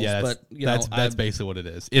Dark Souls. Yeah, but that's basically what it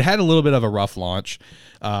is. It had a little bit of a rough launch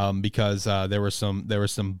because there were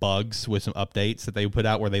some bugs with some updates that they put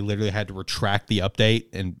out where they literally had to retract the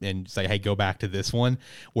update and say, hey, go back to this one,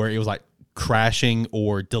 where it was like crashing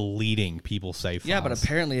or deleting people's save files. Yeah, but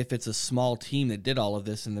apparently if it's a small team that did all of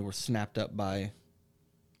this and they were snapped up by,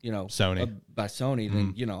 Sony,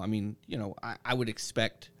 then I would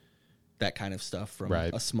expect that kind of stuff from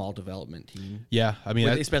a small development team. Yeah, I mean,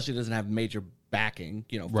 especially doesn't have major backing,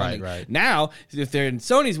 funding. Right. Now, if they're in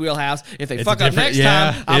Sony's wheelhouse, if they fuck up next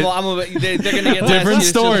time, they're going to get different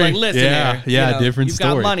story. Like, listen here, different you've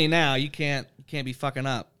story. You've got money now. You can't be fucking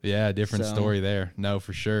up. Yeah, different story there. No,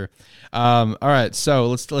 for sure. All right, so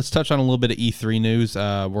let's touch on a little bit of E3 news.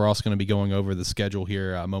 We're also going to be going over the schedule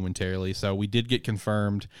here momentarily. So we did get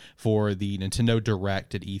confirmed for the Nintendo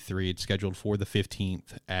Direct at E3. It's scheduled for the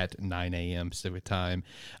 15th at 9 a.m. Pacific time.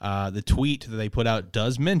 The tweet that they put out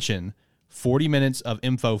does mention 40 minutes of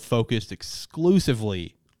info focused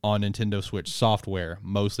exclusively on Nintendo Switch software,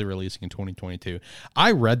 mostly releasing in 2022.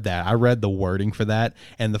 I read that. I read the wording for that,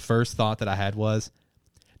 and the first thought that I had was,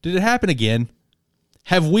 did it happen again?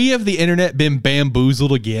 Have we of the internet been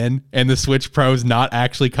bamboozled again, and the Switch Pro's not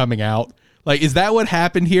actually coming out? Like, is that what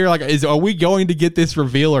happened here? Like, are we going to get this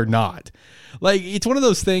reveal or not? Like, it's one of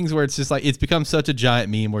those things where it's just like, it's become such a giant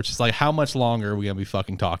meme where it's just like, how much longer are we going to be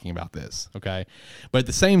fucking talking about this? Okay. But at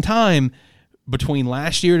the same time, between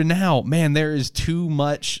last year to now, man, there is too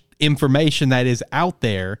much information that is out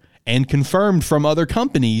there and confirmed from other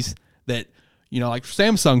companies that, like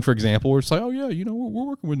Samsung, for example, where it's like, oh yeah, we're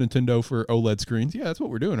working with Nintendo for OLED screens. Yeah, that's what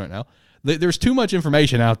we're doing right now. There's too much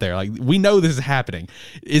information out there. Like, we know this is happening.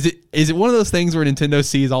 Is it one of those things where Nintendo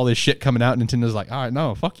sees all this shit coming out and Nintendo's like, all right,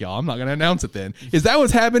 no, fuck y'all, I'm not going to announce it then? Is that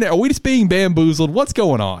what's happening? Are we just being bamboozled? What's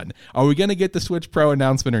going on? Are we going to get the Switch Pro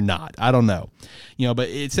announcement or not? I don't know. But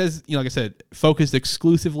it says, like I said, focused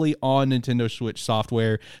exclusively on Nintendo Switch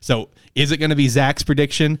software. So is it going to be Zach's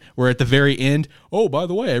prediction where at the very end, oh, by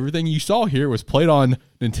the way, everything you saw here was played on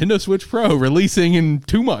Nintendo Switch Pro releasing in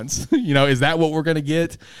 2 months? Is that what we're going to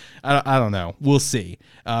get? I don't know. We'll see.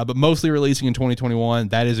 But mostly releasing in 2021.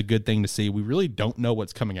 That is a good thing to see. We really don't know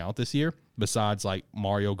what's coming out this year besides like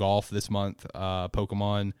Mario Golf this month,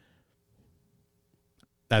 Pokemon.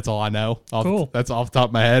 That's all I know. Cool. That's off the top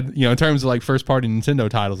of my head. In terms of like first party Nintendo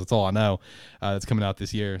titles, that's all I know that's coming out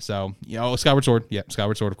this year. So, Skyward Sword. Yeah,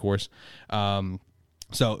 Skyward Sword, of course.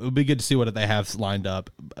 So it would be good to see what they have lined up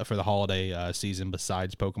for the holiday season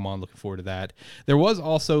besides Pokemon. Looking forward to that. There was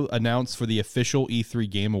also announced for the official E3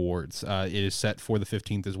 Game Awards. It is set for the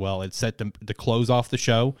 15th as well. It's set to close off the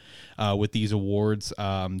show with these awards.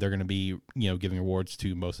 They're going to be giving awards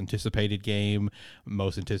to most anticipated game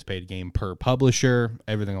per publisher,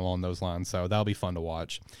 everything along those lines. So that'll be fun to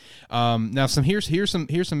watch. Now here's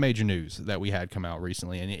some major news that we had come out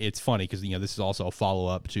recently, and it's funny because this is also a follow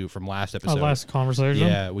up from last episode. Last conversation.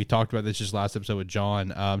 Yeah, we talked about this just last episode with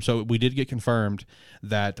John. So we did get confirmed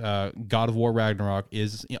that God of War Ragnarok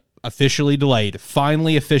is officially delayed,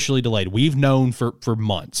 finally officially delayed. We've known for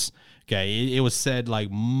months. Okay, it was said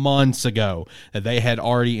like months ago that they had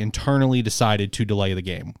already internally decided to delay the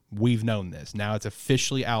game. We've known this. Now it's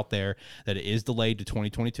officially out there that it is delayed to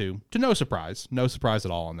 2022. To no surprise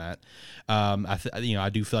at all on that. I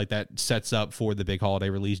do feel like that sets up for the big holiday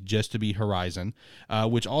release just to be Horizon.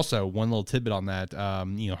 Which also, one little tidbit on that.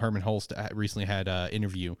 Herman Holst recently had an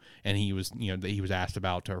interview, and he was asked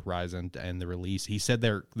about Horizon and the release. He said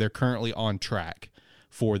they're currently on track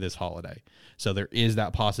for this holiday. So there is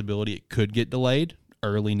that possibility it could get delayed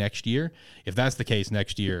early next year. If that's the case,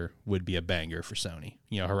 next year would be a banger for Sony.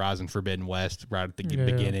 Horizon Forbidden West right at the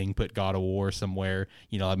beginning, put God of War somewhere,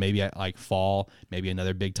 maybe at like fall, maybe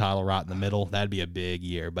another big title right in the middle. That'd be a big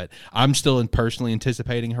year. But I'm still personally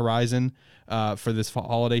anticipating Horizon for this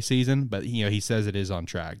holiday season. But, he says it is on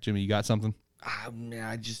track. Jimmy, you got something?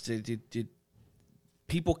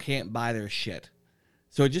 People can't buy their shit.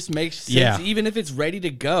 So it just makes sense, even if it's ready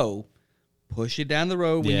to go, push it down the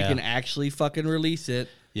road when you can actually fucking release it.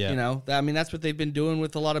 Yeah. That's what they've been doing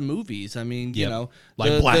with a lot of movies. Like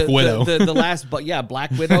Black Widow. The last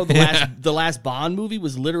Black Widow, the last Bond movie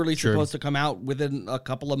was literally supposed to come out within a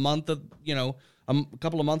couple of months of the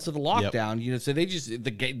lockdown. So they just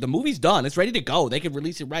the movie's done. It's ready to go. They could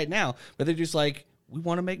release it right now, but they're just like, we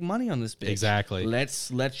want to make money on this bitch. Exactly. Let's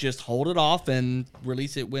just hold it off and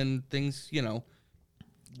release it when things,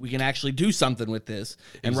 we can actually do something with this.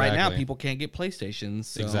 And right now, Exactly. people can't get PlayStations.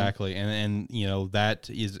 So. Exactly. And that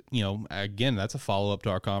is, again, that's a follow-up to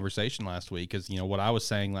our conversation last week, because, what I was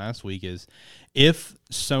saying last week is if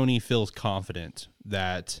Sony feels confident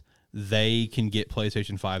that they can get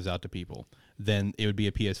PlayStation 5s out to people, then it would be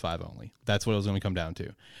a PS5 only. That's what it was going to come down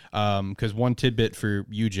to. Because one tidbit for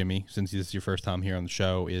you, Jimmy, since this is your first time here on the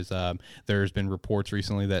show, is there's been reports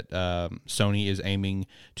recently that Sony is aiming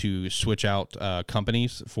to switch out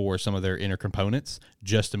companies for some of their inner components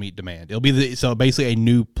just to meet demand. It'll be so basically a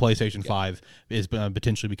new PlayStation 5 is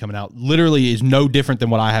potentially be coming out. Literally is no different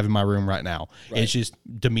than what I have in my room right now. Right. It's just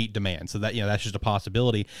to meet demand. So that that's just a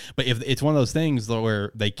possibility. But if it's one of those things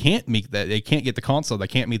where they can't meet that, they can't get the console, they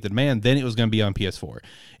can't meet the demand, then it was going to be on PS4.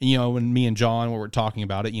 And when me and John were talking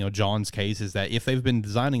about it, John's case is that if they've been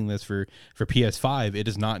designing this for PS5, it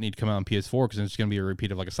does not need to come out on PS4 because it's going to be a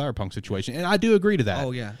repeat of like a Cyberpunk situation. And I do agree to that. Oh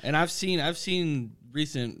yeah, and I've seen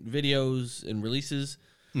recent videos and releases.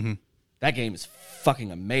 Mm-hmm. That game is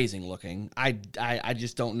fucking amazing looking. I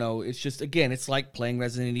just don't know. It's just, again, it's like playing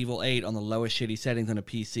Resident Evil 8 on the lowest shitty settings on a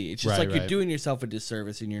PC. It's just you're doing yourself a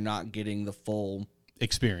disservice and you're not getting the full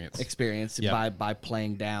experience by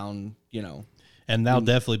playing down, And that'll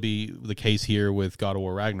definitely be the case here with God of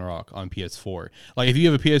War Ragnarok on PS4. Like, if you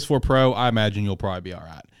have a PS4 Pro, I imagine you'll probably be all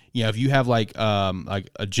right. If you have like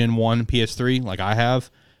a Gen 1 PS3 like I have,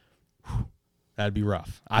 that'd be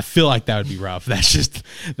rough. I feel like that would be rough. That's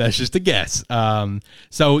just a guess.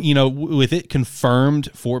 So with it confirmed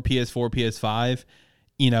for PS4,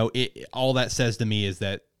 PS5, all that says to me is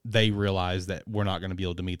that they realize that we're not going to be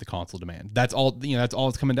able to meet the console demand. That's all. That's all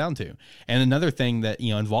it's coming down to. And another thing that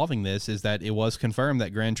involving this is that it was confirmed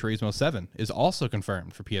that Gran Turismo 7 is also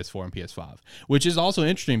confirmed for PS4 and PS5, which is also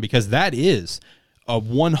interesting because that is a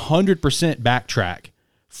 100% backtrack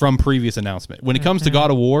from previous announcement. When it comes to God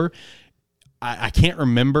of War, I can't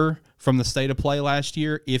remember from the state of play last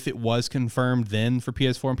year if it was confirmed then for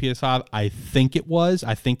PS4 and PS5. I think it was.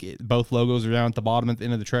 I think both logos are down at the bottom at the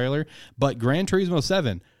end of the trailer. But Gran Turismo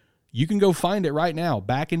 7, you can go find it right now.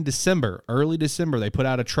 Back in December, early December, they put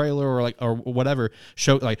out a trailer or whatever.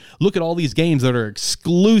 Look at all these games that are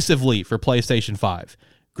exclusively for PlayStation 5.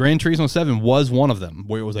 Gran Turismo 7 was one of them,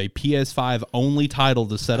 where it was a PS5 only title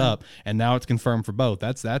to set up, and now it's confirmed for both.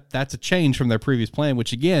 That's a change from their previous plan,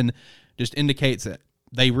 which again just indicates that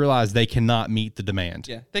they realize they cannot meet the demand.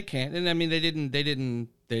 Yeah, they can't. And I mean, they didn't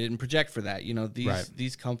project for that.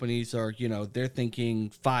 These companies are, they're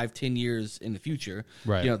thinking 5-10 years in the future.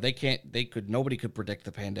 Right. Nobody could predict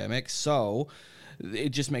the pandemic. So it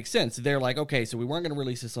just makes sense. They're like, okay, so we weren't going to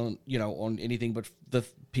release this on, on anything but the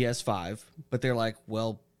PS5, but they're like,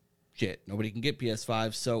 well, shit, nobody can get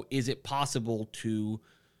PS5. So is it possible to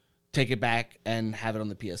take it back and have it on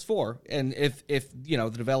the PS4? And if the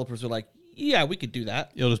developers are like, yeah, we could do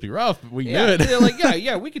that. It'll just be rough, but we can do it. They're like,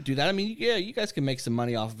 yeah, we could do that. I mean, yeah, you guys can make some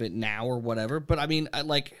money off of it now or whatever. But I mean,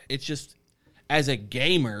 it's just, as a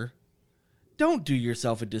gamer, don't do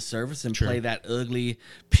yourself a disservice and play that ugly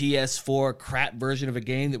PS4 crap version of a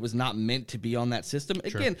game that was not meant to be on that system.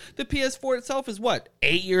 Again, the PS4 itself is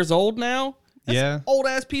 8 years old now? That's old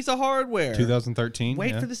ass piece of hardware. 2013.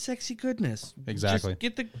 Wait for the sexy goodness. Exactly.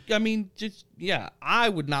 I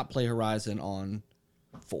would not play Horizon on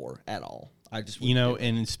 4 at all. I just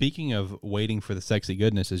and speaking of waiting for the sexy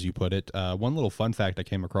goodness, as you put it, one little fun fact I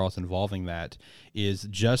came across involving that is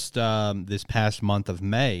just this past month of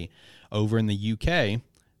May, over in the UK,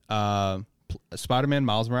 Spider-Man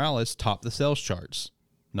Miles Morales topped the sales charts,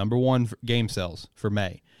 #1 game sales for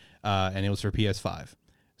May, and it was for PS5.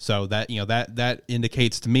 So that that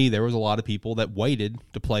indicates to me there was a lot of people that waited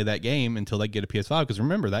to play that game until they get a PS5, because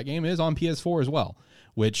remember, that game is on PS4 as well.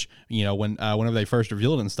 Which whenever they first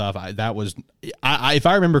revealed it and stuff, if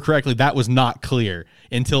I remember correctly, that was not clear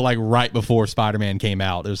until like right before Spider-Man came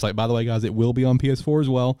out. It was like, by the way, guys, it will be on PS4 as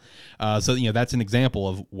well. So that's an example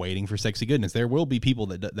of waiting for sexy goodness. There will be people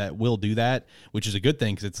that will do that, which is a good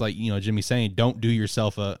thing, because it's like Jimmy's saying, don't do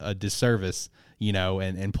yourself a disservice.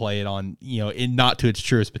 And play it on, not to its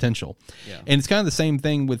truest potential. Yeah. And it's kind of the same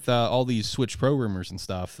thing with all these Switch Pro rumors and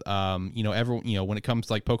stuff. When it comes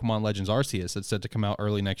to like Pokemon Legends Arceus, it's set to come out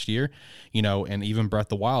early next year, and even Breath of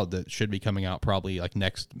the Wild that should be coming out probably like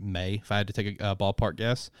next May, if I had to take a ballpark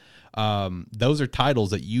guess. Those are titles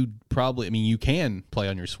that you can play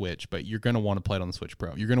on your Switch, but you're going to want to play it on the Switch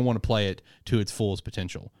Pro. You're going to want to play it to its fullest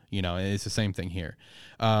potential, and it's the same thing here.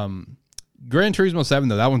 Gran Turismo 7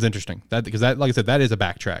 though, that one's interesting. Because like I said, that is a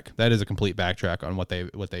backtrack. That is a complete backtrack on what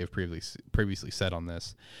they have previously said on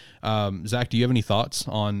this. Zach, do you have any thoughts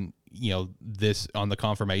on this, on the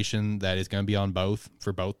confirmation that is going to be on both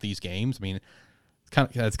for both these games? I mean,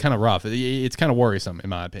 it's kind of rough. It's kind of worrisome in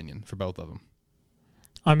my opinion for both of them.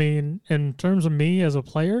 I mean, in terms of me as a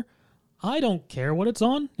player, I don't care what it's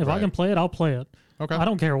on. If I can play it, I'll play it. Okay. I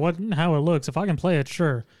don't care how it looks. If I can play it,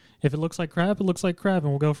 sure. If it looks like crap, it looks like crap,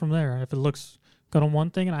 and we'll go from there. If it looks good on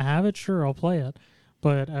one thing and I have it, sure, I'll play it.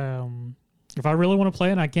 But if I really want to play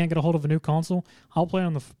it and I can't get a hold of a new console, I'll play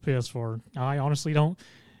on the PS4. I honestly don't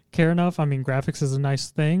care enough. I mean, graphics is a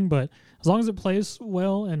nice thing, but as long as it plays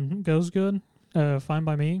well and goes good, fine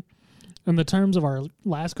by me. In the terms of our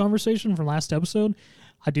last conversation from last episode,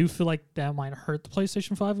 I do feel like that might hurt the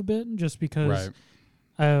PlayStation 5 a bit, just because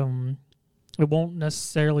it won't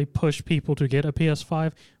necessarily push people to get a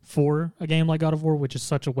PS5 for a game like God of War, which is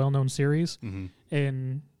such a well-known series. Mm-hmm.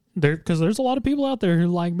 And because there's a lot of people out there who,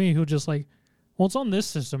 like me, who just like, well, it's on this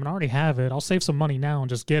system and I already have it. I'll save some money now and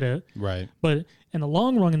just get it. Right. But in the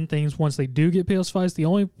long run and things, once they do get PS5s, the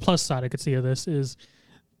only plus side I could see of this is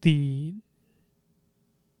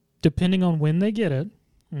depending on when they get it,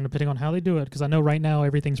 and depending on how they do it, because I know right now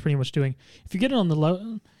everything's pretty much doing, if you get it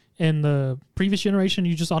on in the previous generation,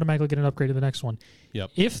 you just automatically get an upgrade to the next one.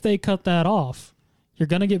 Yep. If they cut that off, you're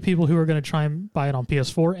going to get people who are going to try and buy it on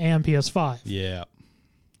PS4 and PS5. Yeah.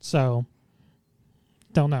 So,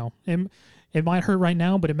 don't know. It might hurt right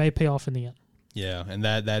now, but it may pay off in the end. Yeah, and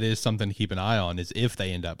that is something to keep an eye on, is if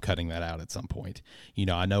they end up cutting that out at some point. You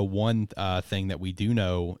know, I know one thing that we do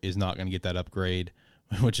know is not going to get that upgrade,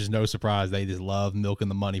 which is no surprise. They just love milking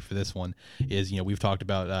the money for this one, is, you know, we've talked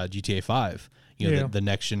about GTA 5. You know, the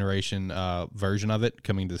next generation version of it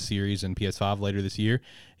coming to the series and PS5 later this year.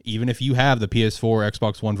 Even if you have the PS4 or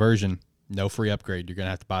Xbox One version, no free upgrade. You're going to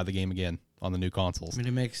have to buy the game again on the new consoles. I mean,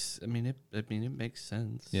 it makes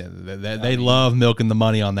sense. Yeah, they love milking the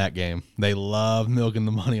money on that game. They love milking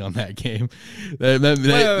the money on that game. Wait.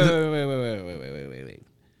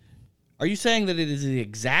 Are you saying that it is the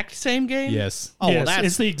exact same game? Yes. Oh, yes, that's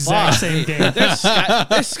it's the exact same game. There's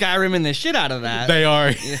Skyrim the shit out of that. They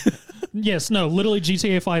are. Yes, no, literally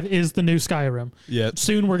GTA 5 is the new Skyrim. Yeah.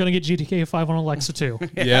 Soon we're going to get GTA 5 on Alexa too.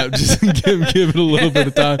 Yeah, just give it a little bit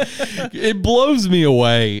of time. It blows me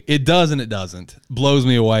away. It does and it doesn't. Blows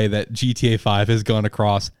me away that GTA 5 has gone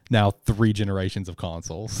across now 3 generations of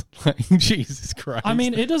consoles. Like, Jesus Christ. I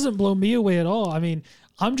mean, it doesn't blow me away at all. I mean,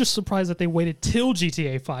 I'm just surprised that they waited till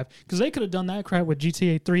GTA 5, because they could have done that crap with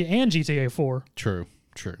GTA 3 and GTA 4. True.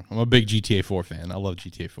 I'm a big GTA 4 fan. I love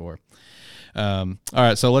GTA 4. All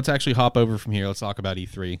right, so let's actually hop over from here. Let's talk about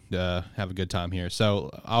E3. Have a good time here.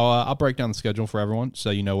 So I'll break down the schedule for everyone, so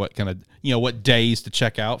you know what what days to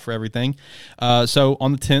check out for everything. So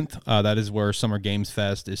on the 10th, that is where Summer Games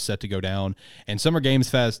Fest is set to go down, and Summer Games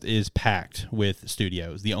Fest is packed with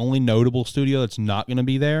studios. The only notable studio that's not going to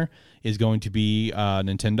be there is going to be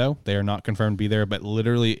Nintendo. They are not confirmed to be there, but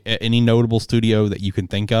literally any notable studio that you can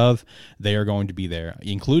think of, they are going to be there,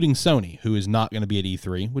 including Sony, who is not going to be at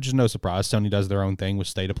E3, which is no surprise. Sony does their own thing with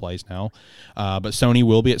State of Plays now, but Sony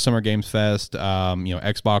will be at Summer Games Fest.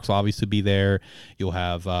 Xbox will obviously be there. You'll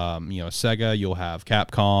have Sega, you'll have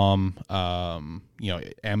Capcom,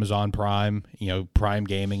 Amazon Prime, Prime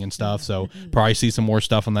Gaming and stuff. So probably see some more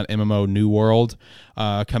stuff on that MMO New World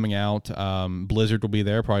coming out. Blizzard will be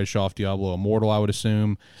there, probably show off Diablo Immortal, I would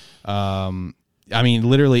assume. I mean,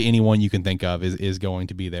 literally anyone you can think of is going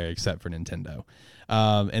to be there except for Nintendo.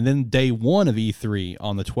 And then day one of E3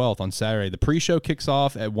 on the 12th, on Saturday, the pre-show kicks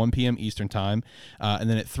off at 1 p.m. Eastern Time. And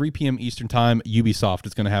then at 3 p.m. Eastern Time, Ubisoft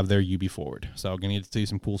is going to have their Ubi Forward. So going to get to see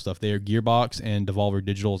some cool stuff there. Gearbox and Devolver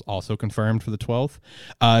Digital is also confirmed for the 12th.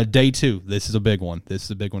 Day two, this is a big one. This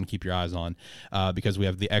is a big one to keep your eyes on because we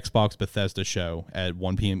have the Xbox Bethesda show at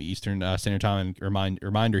 1 p.m. Eastern Standard Time. And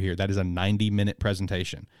reminder here, that is a 90-minute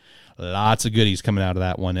presentation. Lots of goodies coming out of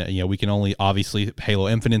that one. We can only, obviously, Halo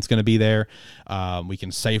Infinite's going to be there. We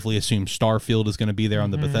can safely assume Starfield is going to be there on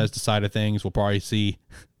the Bethesda side of things. We'll probably see,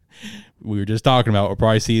 we were just talking about, we'll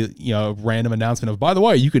probably see, a random announcement of, by the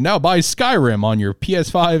way, you can now buy Skyrim on your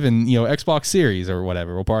PS5 and, Xbox Series or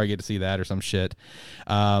whatever. We'll probably get to see that or some shit.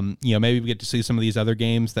 Maybe we get to see some of these other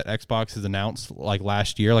games that Xbox has announced like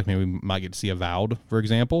last year. Like maybe we might get to see Avowed, for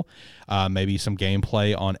example. Maybe some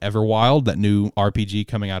gameplay on Everwild, that new RPG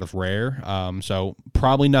coming out of Rare. So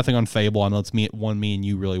probably nothing on Fable. I know it's one me and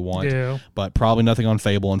you really want, but probably nothing on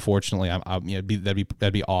Fable. Unfortunately,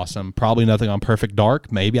 that'd be awesome. Probably nothing on Perfect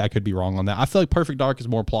Dark. Maybe I could be wrong on that. I feel like Perfect Dark is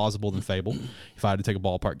more plausible than Fable, if I had to take a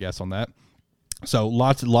ballpark guess on that. So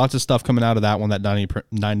lots of stuff coming out of that one, that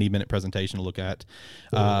 90-minute presentation to look at.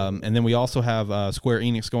 And then we also have Square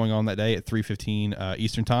Enix going on that day at 3:15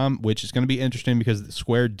 Eastern Time, which is going to be interesting because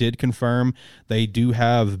Square did confirm they do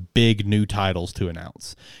have big new titles to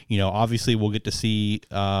announce. Obviously we'll get to see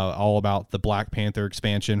all about the Black Panther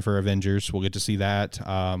expansion for Avengers. We'll get to see that.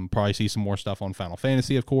 Probably see some more stuff on Final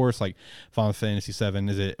Fantasy, of course, like Final Fantasy 7.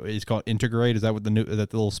 It's called Integrate? Is that what the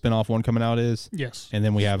little spin-off one coming out is? Yes. And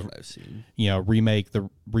then we have, I've seen.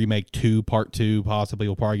 remake 2 part 2 possibly.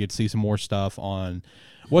 We'll probably get to see some more stuff on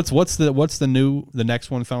what's the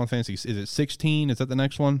next one, Final Fantasy. Is it 16? Is that the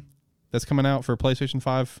next one that's coming out for PlayStation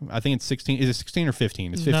 5? I think it's 16. Is it 16 or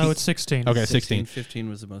 15? It's 15. No, it's 16. Okay, 16. 15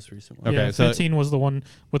 was the most recent one. Okay, Yeah, so 15 was the one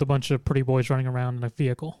with a bunch of pretty boys running around in a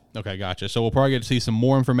vehicle. Okay, gotcha. So we'll probably get to see some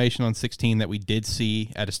more information on 16 that we did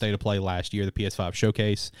see at a State of Play last year, the PS5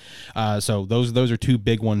 showcase. So those are 2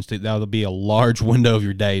 big ones. That'll be a large window of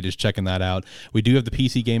your day just checking that out. We do have the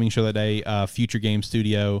PC gaming show that day. Future Game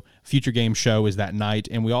Show is that night,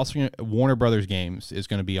 and we also Warner Brothers Games is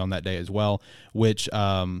going to be on that day as well, which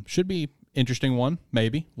should be interesting one.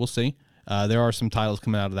 Maybe we'll see. There are some titles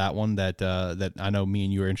coming out of that one that I know me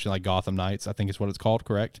and you are interested in, like Gotham Knights. I think is what it's called,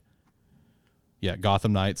 correct? Yeah,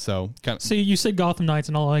 Gotham Knights. So See, you said Gotham Knights,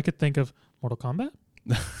 and all I could think of Mortal Kombat.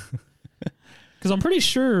 Because I'm pretty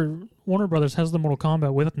sure Warner Brothers has the Mortal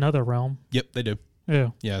Kombat with NetherRealm. Yep, they do. Yeah.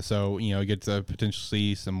 Yeah, so you get to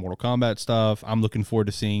potentially see some Mortal Kombat stuff. I'm looking forward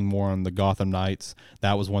to seeing more on the Gotham Knights.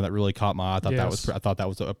 That was one that really caught my eye. I thought that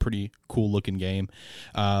was a pretty cool looking game.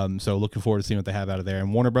 So looking forward to seeing what they have out of there.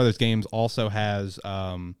 And Warner Brothers Games also has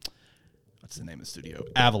what's the name of the studio?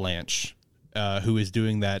 Avalanche, who is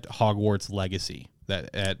doing that Hogwarts Legacy.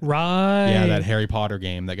 That Harry Potter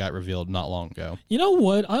game that got revealed not long ago. You know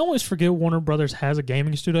what? I always forget Warner Brothers has a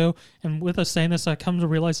gaming studio, and with us saying this, I come to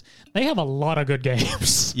realize they have a lot of good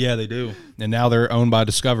games. Yeah, they do. And now they're owned by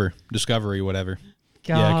Discovery, whatever.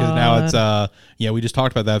 God. Yeah, because now it's we just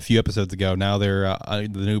talked about that a few episodes ago. Now they're the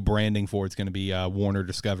new branding for it's going to be Warner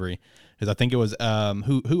Discovery. Because I think it was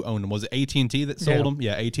who owned them? Was it AT&T that sold them?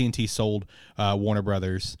 Yeah, AT&T sold Warner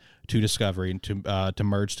Brothers to Discovery to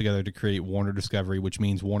merge together to create Warner Discovery, which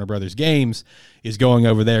means Warner Brothers Games is going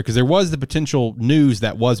over there. Because there was the potential news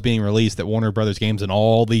that was being released that Warner Brothers Games and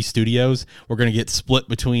all these studios were going to get split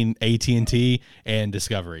between AT&T and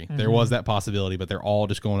Discovery. Mm-hmm. There was that possibility, but they're all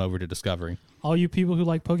just going over to Discovery. All you people who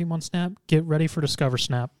like Pokemon Snap, get ready for Discover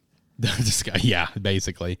Snap. Yeah,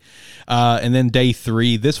 basically. And then day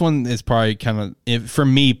 3, this one is probably kind of, for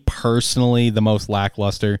me personally, the most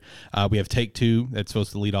lackluster. We have Take-Two that's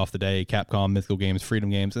supposed to lead off the day, Capcom, Mythical Games, Freedom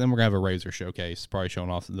Games, and then we're going to have a Razer showcase, probably showing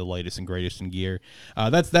off the latest and greatest in gear.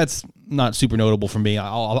 That's not super notable for me.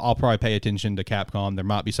 I'll probably pay attention to Capcom. There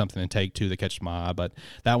might be something in Take-Two that catches my eye, but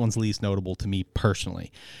that one's least notable to me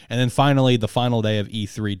personally. And then finally, the final day of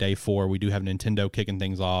E3, day 4, we do have Nintendo kicking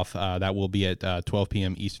things off. That will be at 12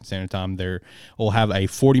 p.m. Eastern Standard Time. We'll have a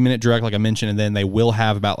 40-minute direct, like I mentioned, and then they will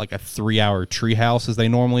have about like a 3-hour treehouse as they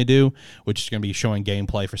normally do, which is going to be showing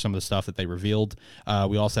gameplay for some of the stuff that they revealed.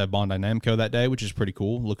 We also have Bandai Namco that day, which is pretty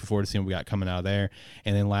cool. Looking forward to seeing what we got coming out of there.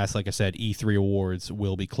 And then last, like I said, E3 Awards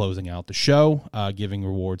will be closing out the show, giving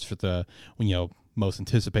rewards for the most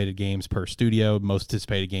anticipated games per studio, most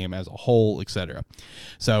anticipated game as a whole, etc.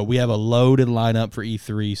 So we have a loaded lineup for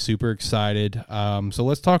E3. Super excited. So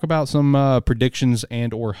let's talk about some predictions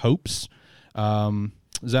and or hopes.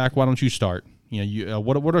 Zach, why don't you start?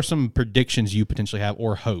 What are some predictions you potentially have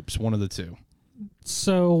or hopes? One of the two.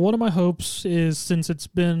 So one of my hopes is, since it's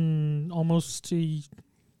been almost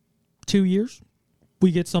 2 years,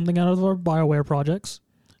 we get something out of our BioWare projects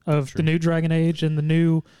of the new Dragon Age and the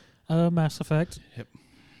new Mass Effect.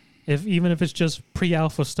 Yep. Even if it's just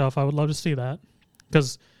pre-alpha stuff, I would love to see that.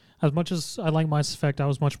 Because as much as I like Mass Effect, I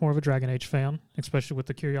was much more of a Dragon Age fan, especially with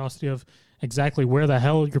the curiosity of exactly where the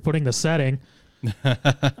hell you're putting the setting.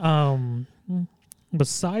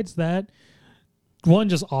 Besides that, one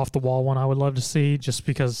just off the wall one I would love to see, just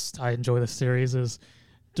because I enjoy the series, is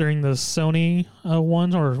during the Sony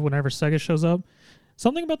ones or whenever Sega shows up,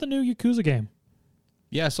 something about the new Yakuza game.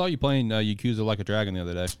 Yeah, I saw you playing Yakuza Like a Dragon the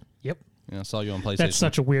other day. Yep. Yeah, I saw you on PlayStation. That's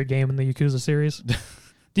such a weird game in the Yakuza series.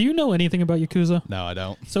 Do you know anything about Yakuza? No, I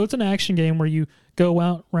don't. So it's an action game where you go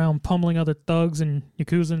out around pummeling other thugs and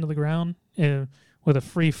Yakuza into the ground with a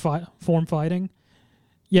free form fighting.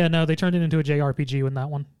 Yeah, no, they turned it into a JRPG in that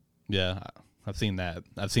one. Yeah, I've seen that.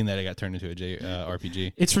 It got turned into a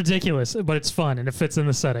JRPG. It's ridiculous, but it's fun, and it fits in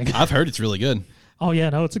the setting. I've heard it's really good. Oh, yeah,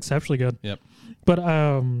 no, it's exceptionally good. Yep. But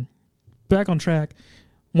back on track,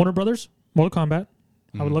 Warner Brothers, Mortal Kombat.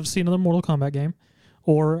 I would love to see another Mortal Kombat game,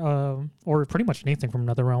 or pretty much anything from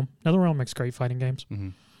NetherRealm. NetherRealm makes great fighting games.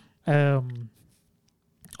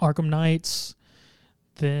 Arkham Knights.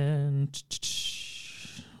 Then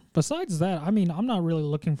besides that, I mean, I'm not really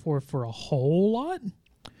looking for a whole lot.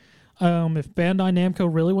 If Bandai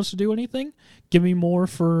Namco really wants to do anything, give me more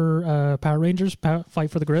for Power Rangers Fight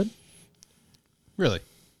for the Grid. Really?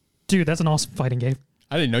 Dude, that's an awesome fighting game.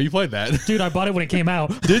 I didn't know you played that. Dude, I bought it when it came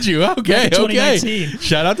out. Did you? Okay, Back in okay. 2019.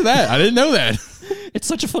 Shout out to that. I didn't know that. It's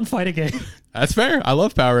such a fun fighting game. That's fair. I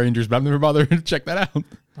love Power Rangers, but I've never bothered to check that out.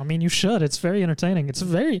 I mean, you should. It's very entertaining. It's a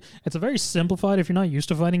very simplified. If you're not used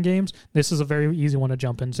to fighting games, this is a very easy one to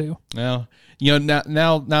jump into. Well, you know,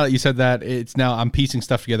 now that you said that, I'm piecing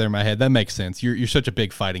stuff together in my head. That makes sense. You're such a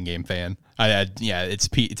big fighting game fan. It's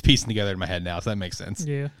piecing together in my head now, so that makes sense.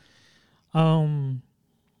 Yeah.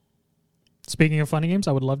 Speaking of fighting games,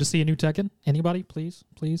 I would love to see a new Tekken. Anybody, please?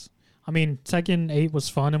 I mean, Tekken 8 was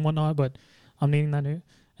fun and whatnot, but I'm needing an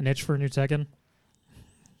itch for a new Tekken.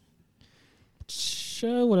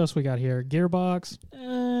 What else we got here? Gearbox.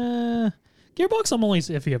 Gearbox I'm always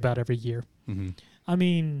iffy about every year. Mm-hmm. I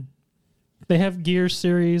mean, they have Gear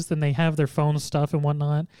series, then they have their phone stuff and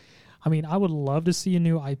whatnot. I mean, I would love to see a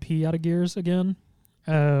new IP out of Gears again,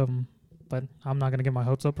 but I'm not going to get my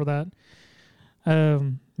hopes up for that.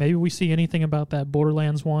 Maybe we see anything about that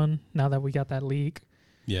Borderlands one now that we got that leak.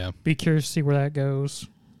 Yeah. Be curious to see where that goes.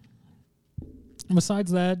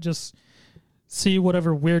 Besides that, just see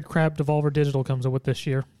whatever weird crap Devolver Digital comes up with this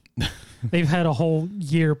year. They've had a whole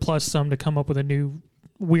year plus some to come up with a new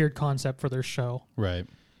weird concept for their show. Right.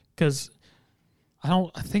 Because I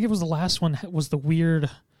think it was the last one was the weird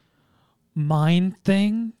mind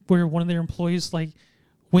thing where one of their employees like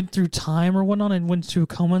went through time or whatnot and went to a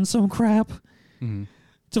coma and some crap. Mm-hmm.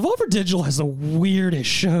 Devolver Digital has the weirdest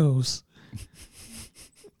shows.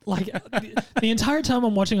 Like the entire time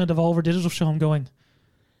I'm watching a Devolver Digital show, I'm going,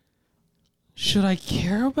 should I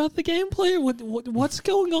care about the gameplay? What's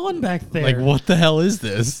going on back there? Like, what the hell is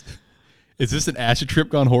this? Is this an acid trip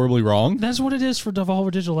gone horribly wrong? That's what it is for Devolver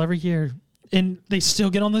Digital every year, and they still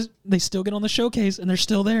get on the showcase, and they're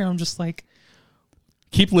still there. I'm just like,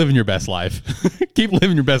 keep living your best life. Keep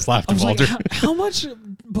living your best life, I was like, Devolver. how much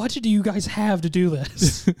budget do you guys have to do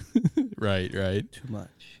this? Right. Too much.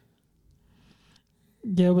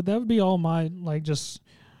 Yeah, but that would be all my just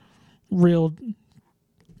real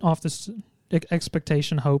off this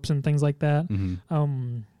expectation hopes and things like that.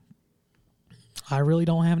 Mm-hmm. I really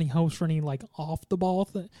don't have any hopes for any off the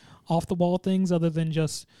ball things other than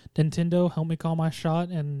just Nintendo help me call my shot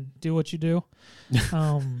and do what you do.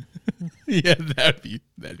 Yeah, that'd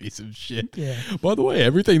be some shit. Yeah. By the way,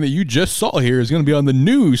 everything that you just saw here is going to be on the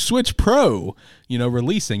new Switch Pro,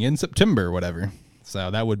 releasing in September or whatever. So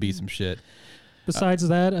that would be some shit. Besides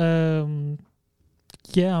that,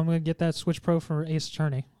 yeah, I'm going to get that Switch Pro for Ace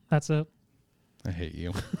Attorney. That's it. I hate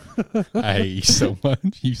you. I hate you so much,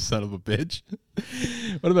 you son of a bitch.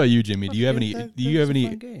 What about you, Jimmy? Do you have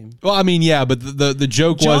any? Game. Well, I mean, yeah, but the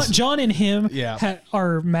joke was John and him Yeah.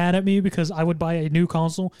 are mad at me because I would buy a new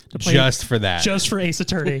console to play just for that. just for Ace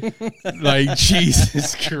Attorney. Like,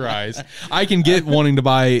 Jesus Christ. I can get wanting to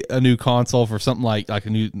buy a new console for something like a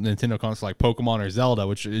new Nintendo console like Pokemon or Zelda,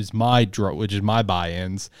 which is my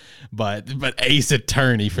buy-ins, but Ace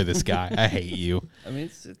Attorney for this guy. I hate you. I mean,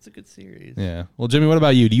 it's a good series. Yeah. Well, Jimmy, what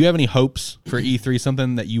about you? Do you have any hopes for E3?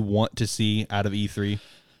 Something that you want to see out of E3?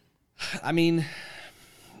 I mean,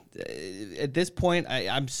 at this point,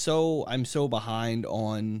 I'm so behind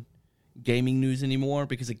on gaming news anymore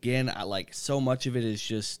because again, so much of it is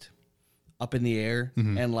just up in the air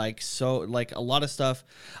and a lot of stuff.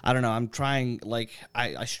 I don't know. I'm trying.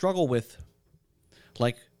 I struggle with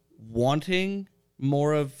wanting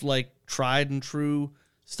more of tried and true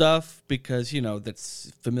stuff because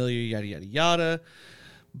that's familiar, yada yada yada.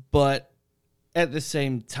 But at the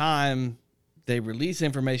same time, they release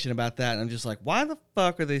information about that, and I'm just like, why the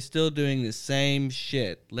fuck are they still doing the same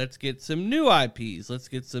shit? Let's get some new IPs. Let's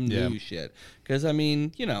get some new shit. Because, I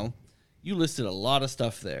mean, you listed a lot of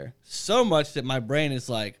stuff there. So much that my brain is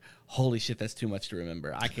like, holy shit, that's too much to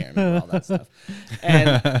remember. I can't remember all that stuff.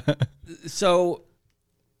 And so,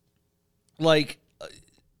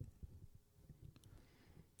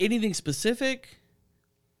 anything specific?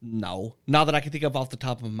 No. Not that I can think of off the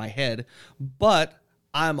top of my head. But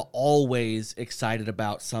I'm always excited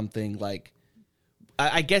about something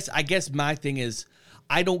I guess my thing is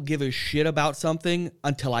I don't give a shit about something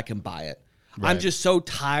until I can buy it. I'm just so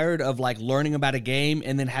tired of like learning about a game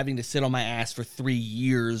and then having to sit on my ass for 3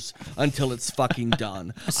 years until it's fucking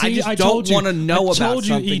done. See, I don't want to know about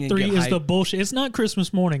something. I told you E3 and is get the hyped. bullshit. It's not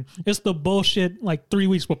Christmas morning. It's the bullshit like 3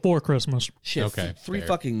 weeks before Christmas. Shit, Okay, three fair.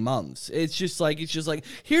 fucking months. It's just like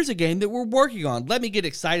here's a game that we're working on. Let me get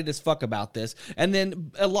excited as fuck about this. And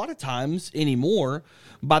then a lot of times anymore,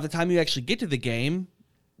 by the time you actually get to the game,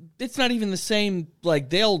 it's not even the same. Like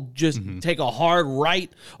they'll just take a hard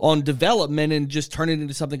right on development and just turn it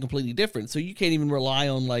into something completely different. So you can't even rely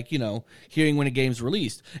on like, hearing when a game's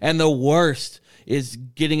released. And the worst is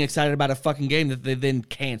getting excited about a fucking game that they then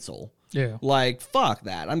cancel. Yeah. Like, fuck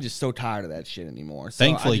that. I'm just so tired of that shit anymore. So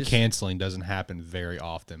Thankfully, I just, canceling doesn't happen very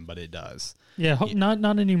often, but it does. Yeah,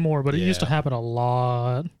 not anymore, but it used to Yeah. happen a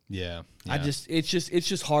lot. Yeah. it's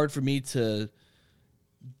just hard for me to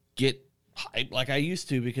get hype like I used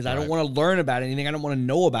to because I don't want to learn about anything. I don't want to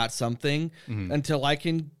know about something until I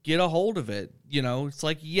can get a hold of it. It's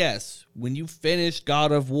like, yes, when you finished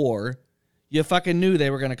God of War, you fucking knew they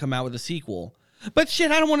were going to come out with a sequel. But shit,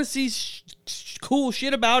 I don't want to see cool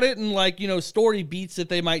shit about it and like, story beats that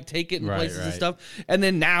they might take it in places and stuff. And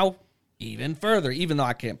then now, even further, even though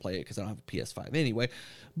I can't play it because I don't have a PS5 anyway.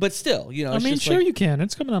 But still, I mean, just sure like, you can.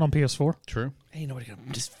 It's coming out on PS4. True. ain't nobody gonna.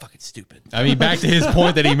 I'm just fucking stupid. I mean, back to his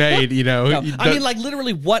point that he made, No, I mean, like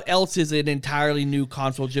literally, what else is an entirely new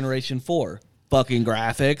console generation for? Fucking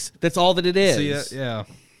graphics. That's all that it is. yeah.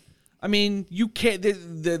 I mean, you can't.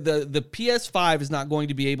 The PS5 is not going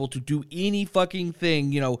to be able to do any fucking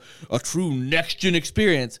thing. A true next gen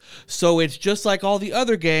experience. So it's just like all the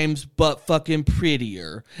other games, but fucking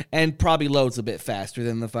prettier and probably loads a bit faster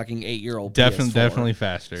than the fucking 8-year-old. Definitely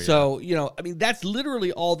faster. Yeah. So, I mean, that's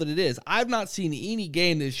literally all that it is. I've not seen any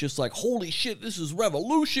game that's just like, holy shit, this is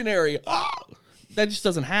revolutionary. Ah! That just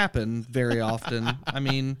doesn't happen very often. I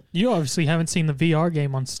mean... You obviously haven't seen the VR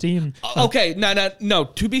game on Steam. Okay, no.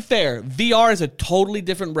 To be fair, VR is a totally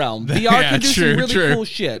different realm. VR can do some really cool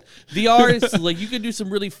shit. VR is like, you can do some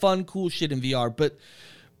really fun, cool shit in VR, but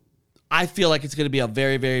I feel like it's going to be a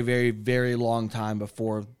very, very, very, very long time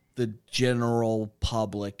before the general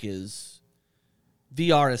public is...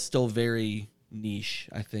 VR is still very niche,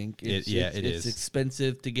 I think. It It's is.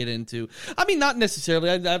 expensive to get into. I mean, not necessarily.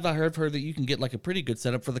 I've heard that you can get like a pretty good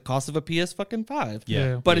setup for the cost of a PS5.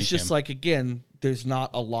 Yeah. But it's just like, again, there's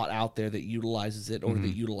not a lot out there that utilizes it or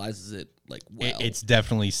that utilizes it like well. It's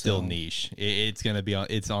definitely still niche. It's gonna be on.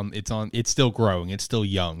 It's still growing. It's still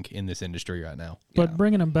young in this industry right now. But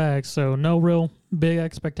bringing them back, so no real big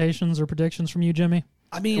expectations or predictions from you, Jimmy?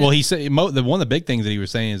 I mean, Well, he said one of the big things that he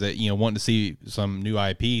was saying is that wanting to see some new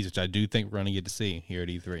IPs, which I do think we're going to get to see here at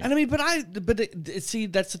E3. and I mean, see,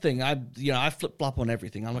 that's the thing. I flip flop on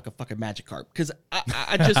everything. I'm like a fucking magic carp because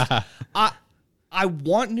I just I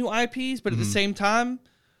want new IPs, but at the same time,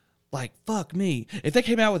 like fuck me. If they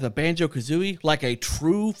came out with a Banjo-Kazooie, like a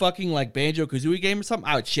true fucking like Banjo-Kazooie game or something,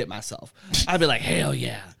 I would shit myself. I'd be like, hell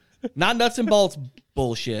yeah, not nuts and bolts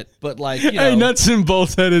bullshit, but like Hey, Nuts and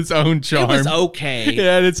Bolts had its own charm. it was okay. It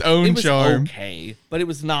had its own It was charm. okay, but it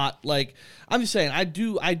was not like I'm just saying. I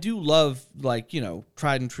do love like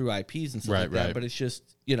tried and true IPs and stuff like that. Right. But it's just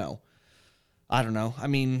I don't know. I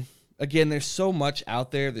mean, again, there's so much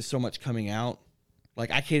out there. There's so much coming out.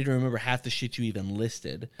 Like I can't even remember half the shit you even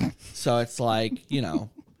listed. So it's like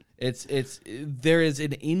it's there is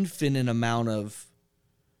an infinite amount of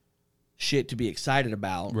shit to be excited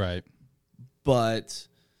about. Right. But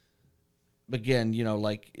again,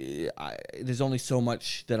 there's only so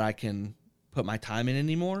much that I can put my time in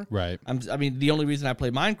anymore. Right. I mean, the only reason I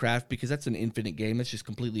play Minecraft because that's an infinite game. That's just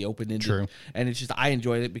completely open-ended. True. And it's just I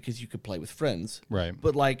enjoy it because you could play with friends. Right.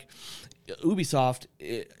 But like Ubisoft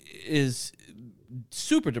is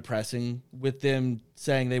super depressing with them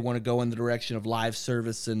saying they want to go in the direction of live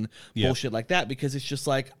service and bullshit like that because it's just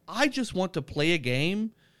like I just want to play a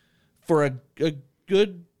game for a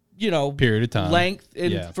good period of time, length,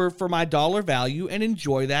 and for my dollar value, and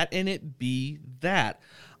enjoy that, and it be that.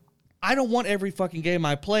 I don't want every fucking game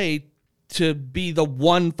I play to be the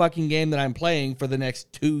one fucking game that I'm playing for the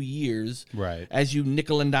next 2 years. Right. As As you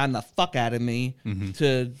nickel and dime the fuck out of me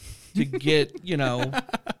to get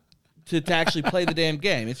to actually play the damn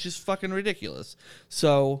game. It's just fucking ridiculous.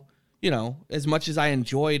 So. As much as I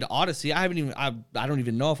enjoyed Odyssey, I don't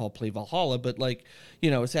even know if I'll play Valhalla, but like,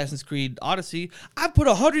 Assassin's Creed Odyssey, I put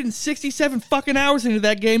 167 fucking hours into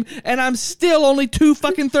that game, and I'm still only 2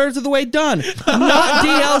 fucking thirds of the way done. Not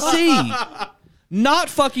DLC. Not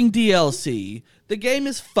fucking DLC. The game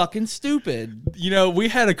is fucking stupid. You know, we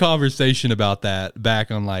had a conversation about that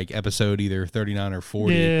back on like episode either 39 or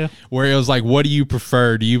 40, Yeah. where it was like, what do you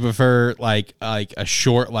prefer? Do you prefer like a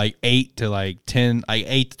short like 8 to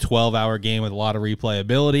 12 hour game with a lot of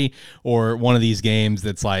replayability, or one of these games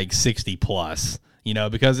that's like 60 plus? You know,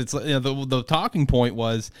 because it's, you know, the talking point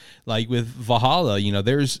was like with Valhalla, you know,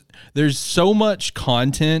 there's so much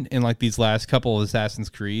content in like these last couple of Assassin's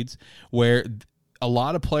Creeds where a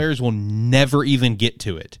lot of players will never even get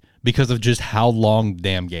to it because of just how long the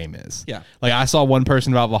damn game is. Yeah. Like I saw one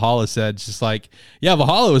person about Valhalla said just like, yeah,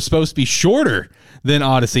 Valhalla was supposed to be shorter than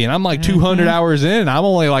Odyssey. And I'm like 200 hours in and I'm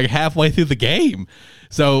only like halfway through the game.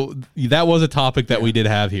 So that was a topic that we did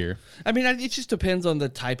have here. I mean, it just depends on the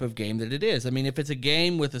type of game that it is. I mean, if it's a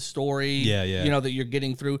game with a story, you know, that you're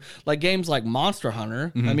getting through, like games like Monster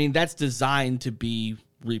Hunter, I mean, that's designed to be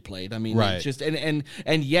replayed. I mean, it's just and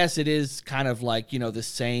yes, it is kind of like, you know, the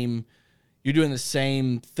same. You're doing the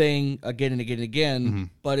same thing again and again and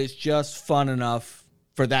again, but it's just fun enough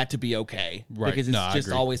for that to be okay, because it's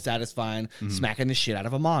just always satisfying, smacking the shit out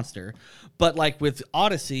of a monster. But like with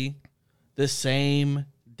Odyssey, the same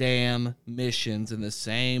damn missions and the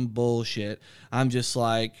same bullshit. I'm just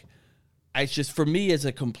like, it's just, for me as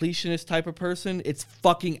a completionist type of person, it's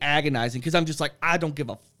fucking agonizing, because I'm just like, I don't give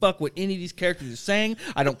a fuck what any of these characters are saying.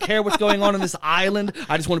 I don't care what's going on this island.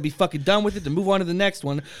 I just want to be fucking done with it to move on to the next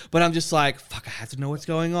one. But I'm just like, fuck, I have to know what's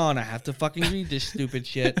going on. I have to fucking read this stupid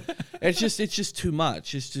shit. It's just too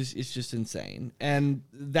much. It's just insane. And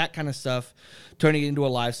that kind of stuff, turning it into a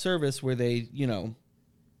live service where they, you know,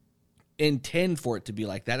 intend for it to be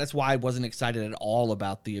like that. That's why I wasn't excited at all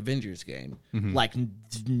about the Avengers game. Like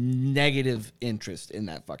negative interest in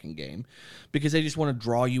that fucking game, because they just want to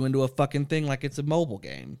draw you into a fucking thing like it's a mobile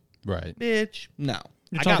game. Right. Bitch, no.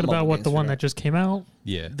 You're talking about what, the one that just came out?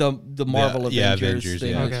 Yeah. The Marvel Avengers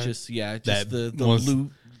thing. Yeah. It's just That the was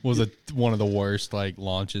loot. one of the worst like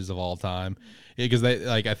launches of all time, because they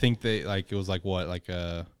like, I think they like, it was like what, like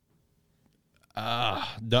I'm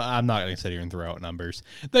not gonna sit here and throw out numbers.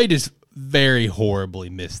 They just very horribly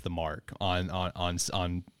missed the mark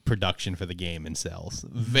on production for the game and sales.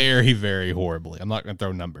 Very, very horribly. I'm not gonna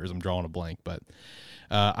throw numbers. I'm drawing a blank, but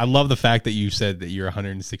I love the fact that you said that you're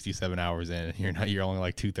 167 hours in and you're only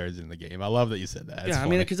like 2/3 in the game. I love that you said that. It's I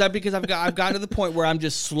mean, because I've gotten to the point where I'm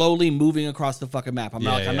just slowly moving across the fucking map. I'm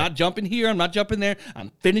not jumping here, I'm not jumping there.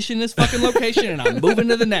 I'm finishing this fucking location and I'm moving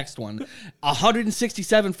to the next one.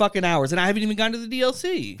 167 fucking hours, and I haven't even gotten to the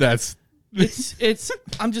DLC. It's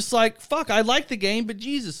I'm just like, fuck, I like the game, but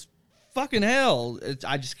Jesus fucking hell,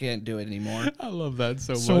 I just can't do it anymore. I love that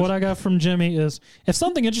so much. So what I got from Jimmy is, if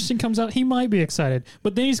something interesting comes out, he might be excited,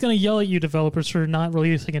 but then he's going to yell at you developers for not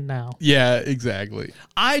releasing it now. Yeah, exactly.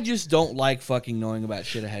 I just don't like fucking knowing about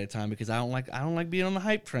shit ahead of time, because I don't like being on the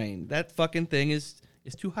hype train. That fucking thing is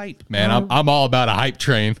too hype. Man, I'm all about a hype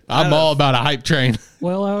train. I'm all about a hype train.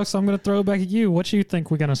 Well, Alex, I'm going to throw it back at you. What do you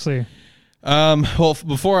think we're going to see? Well,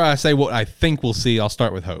 before I say what I think we'll see, I'll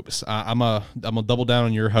start with hopes. I'm gonna double down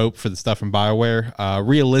on your hope for the stuff from BioWare.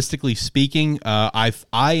 Realistically speaking, I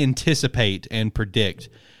anticipate and predict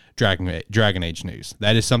Dragon Age news.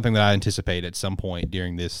 That is something that I anticipate at some point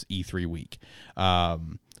during this E3 week.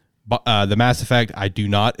 But the Mass Effect, I do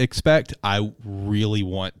not expect. I really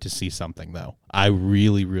want to see something, though. I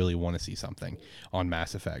really, really want to see something on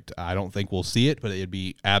Mass Effect. I don't think we'll see it, but it'd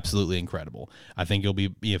be absolutely incredible. I think it'll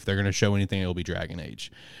be, if they're going to show anything, it'll be Dragon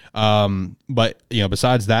Age. But, you know,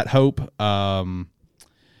 besides that hope, Breath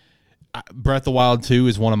of the Wild 2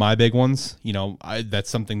 is one of my big ones. You know, that's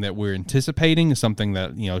something that we're anticipating, something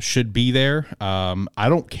that, you know, should be there. I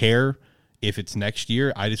don't care if it's next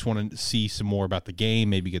year. I just want to see some more about the game,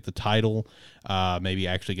 maybe get the title, maybe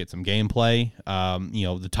actually get some gameplay. You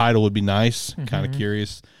know, the title would be nice. Kind of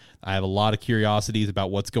curious. I have a lot of curiosities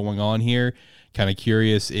about what's going on here. Kind of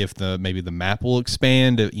curious if maybe the map will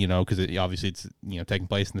expand, you know, because obviously it's, you know, taking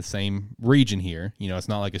place in the same region here. You know, it's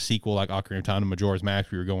not like a sequel like Ocarina of Time and Majora's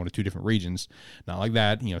Mask. We were going to two different regions. Not like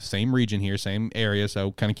that. You know, same region here, same area.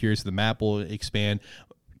 So kind of curious if the map will expand.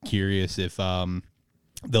 Curious if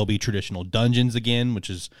there'll be traditional dungeons again, which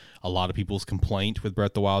is a lot of people's complaint with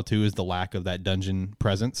Breath of the Wild 2 is the lack of that dungeon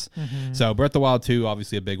presence. So Breath of the Wild 2,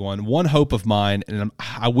 obviously a big one. One hope of mine, and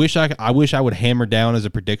I wish I would hammer down as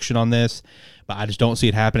a prediction on this, but I just don't see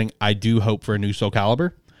it happening. I do hope for a new Soul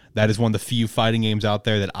Calibur. That is one of the few fighting games out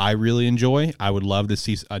there that I really enjoy. I would love to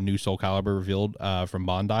see a new Soul Calibur revealed from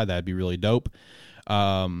Bandai. That'd be really dope.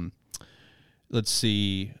 Let's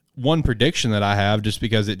see. one prediction that I have, just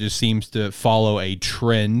because it just seems to follow a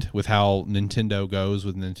trend with how Nintendo goes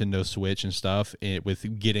with Nintendo Switch and stuff,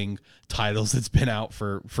 with getting titles that's been out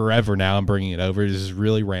for forever now and bringing it over. This is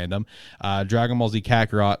really random. Dragon Ball Z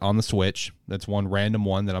Kakarot on the Switch. That's one random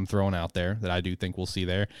one that I'm throwing out there that I do think we'll see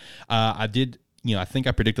there. I think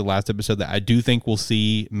I predicted last episode that I do think we'll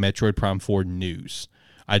see Metroid Prime 4 news.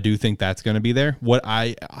 I do think that's going to be there.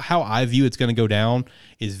 How I view it's going to go down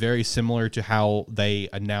is very similar to how they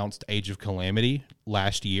announced Age of Calamity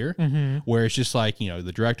last year, where it's just like,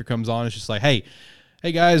 the director comes on, it's just like, hey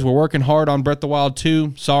guys, we're working hard on Breath of the Wild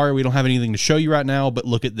 2. Sorry, we don't have anything to show you right now, but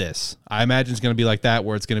look at this. I imagine it's going to be like that,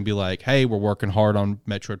 where it's going to be like, hey, we're working hard on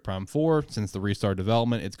Metroid Prime 4 since the restart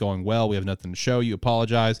development. It's going well. We have nothing to show you.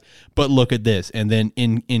 Apologize, but look at this. And then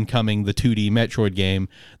incoming the 2D Metroid game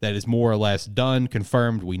that is more or less done,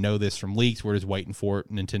 confirmed. We know this from leaks. We're just waiting for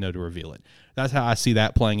Nintendo to reveal it. That's how I see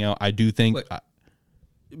that playing out. I do think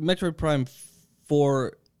Metroid Prime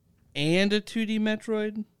 4 and a 2D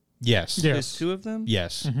Metroid. Yes. There's two of them?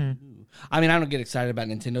 Yes. I mean, I don't get excited about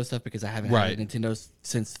Nintendo stuff because I haven't had a Nintendo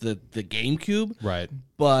since the GameCube. Right.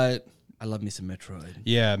 But I love me some Metroid.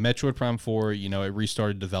 Yeah, Metroid Prime 4, it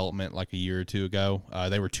restarted development like a year or two ago.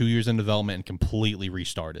 They were 2 years in development and completely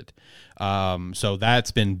restarted. So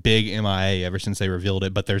that's been big MIA ever since they revealed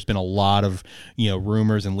it. But there's been a lot of,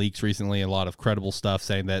 rumors and leaks recently, a lot of credible stuff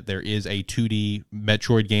saying that there is a 2D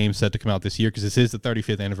Metroid game set to come out this year because this is the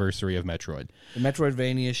 35th anniversary of Metroid. The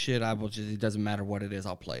Metroidvania shit, it doesn't matter what it is,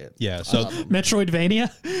 I'll play it. Yeah, so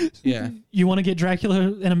Metroidvania? Yeah. You want to get Dracula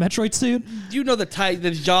in a Metroid suit? You know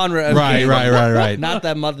the genre of Right. Not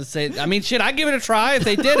that mother say. I mean, shit, I'd give it a try if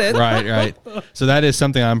they did it. Right. So that is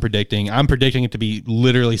something I'm predicting. I'm predicting it to be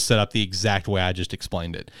literally set up the exact way I just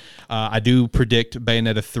explained it. I do predict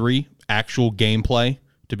Bayonetta 3 actual gameplay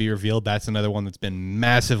to be revealed. That's another one that's been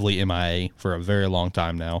massively MIA for a very long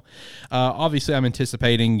time now. Obviously, I'm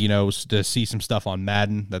anticipating, to see some stuff on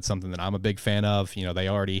Madden. That's something that I'm a big fan of. They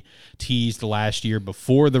already teased last year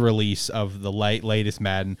before the release of the latest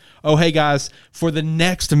Madden. Oh, hey, guys, for the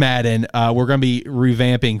next Madden, we're going to be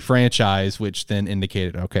revamping franchise, which then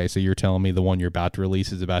indicated, okay, so you're telling me the one you're about to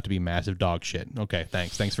release is about to be massive dog shit. Okay,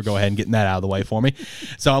 thanks. Thanks for go ahead and getting that out of the way for me.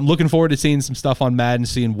 So I'm looking forward to seeing some stuff on Madden,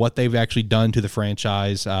 seeing what they've actually done to the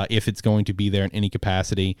franchise. If it's going to be there in any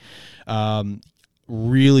capacity.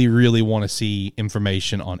 Really want to see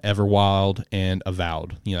information on Everwild and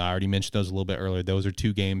Avowed. I already mentioned those a little bit earlier. Those are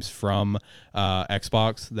two games from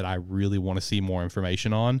Xbox that I really want to see more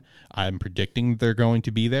information on. I'm predicting they're going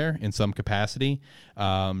to be there in some capacity.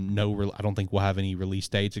 I don't think we'll have any release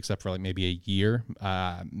dates except for maybe a year,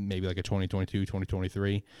 maybe like a 2022,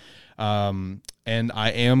 2023. And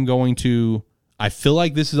I am going to... I feel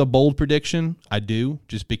like this is a bold prediction. I do,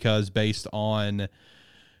 just because based on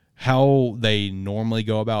how they normally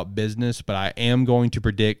go about business, but I am going to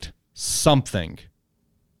predict something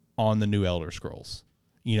on the new Elder Scrolls.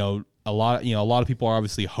 A lot of people are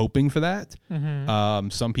obviously hoping for that.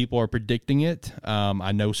 Some people are predicting it.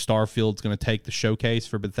 I know Starfield's going to take the showcase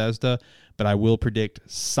for Bethesda, but I will predict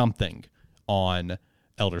something on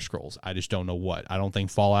Elder Scrolls. I just don't know what. I don't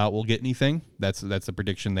think Fallout will get anything. That's the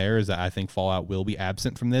prediction there, is that I think Fallout will be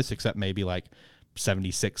absent from this, except maybe like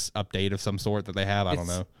 76 update of some sort that they have. I don't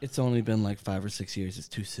know. It's only been like 5 or 6 years. It's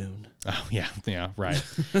too soon. Oh yeah, right.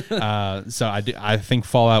 So I think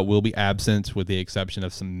Fallout will be absent with the exception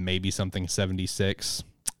of something 76.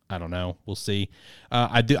 I don't know. We'll see.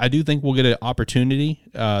 I do think we'll get an opportunity.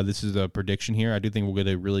 This is a prediction here. I do think we'll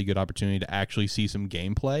get a really good opportunity to actually see some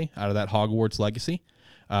gameplay out of that Hogwarts Legacy.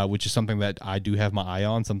 Which is something that I do have my eye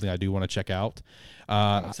on, something I do want to check out.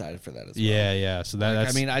 I'm excited for that as well. Yeah. So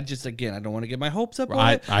that's... I don't want to get my hopes up on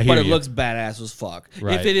I it, hear but it you. looks badass as fuck.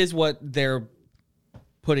 Right. If it is what they're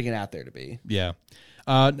putting it out there to be. Yeah.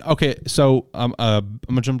 Okay, so I'm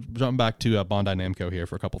gonna jump back to Bandai Namco here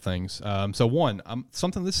for a couple things. So one, this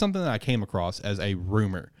is something that I came across as a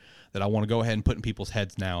rumor that I want to go ahead and put in people's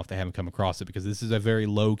heads now if they haven't come across it, because this is a very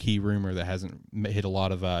low-key rumor that hasn't hit a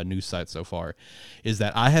lot of news sites so far, is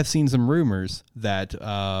that I have seen some rumors that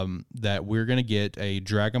that we're going to get a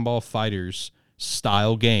Dragon Ball FighterZ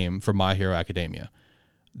style game for My Hero Academia.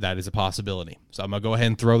 That is a possibility. So I'm going to go ahead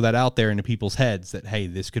and throw that out there into people's heads that, hey,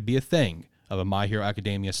 this could be a thing of a My Hero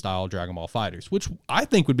Academia style Dragon Ball FighterZ, which I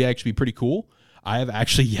think would be actually pretty cool. I have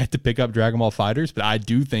actually yet to pick up Dragon Ball FighterZ, but I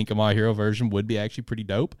do think a My Hero version would be actually pretty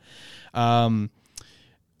dope. I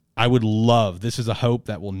would love, this is a hope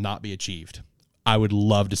that will not be achieved, I would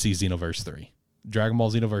love to see Xenoverse 3. Dragon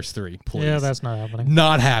Ball Xenoverse 3, please. Yeah, that's not happening.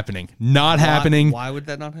 Not happening. Not happening. Why would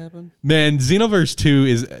that not happen? Man, Xenoverse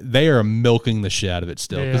 2 they are milking the shit out of it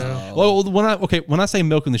still. 'Cause- Yeah. Well, when I say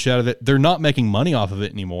milking the shit out of it, they're not making money off of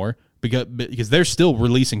it anymore because they're still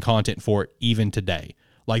releasing content for it even today.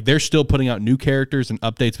 Like, they're still putting out new characters and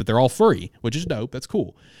updates, but they're all free, which is dope. That's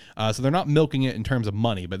cool. So they're not milking it in terms of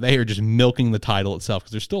money, but they are just milking the title itself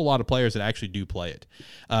because there's still a lot of players that actually do play it.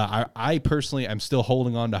 I personally am still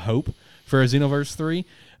holding on to hope for a Xenoverse 3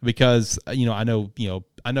 because, I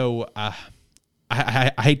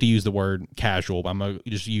hate to use the word casual, but I'm going to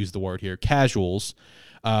just use the word here. Casuals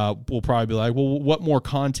will probably be like, well, what more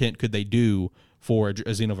content could they do for a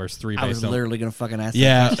Xenoverse 3 I was based on... literally going to fucking ask that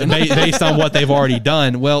Yeah, question. based on what they've already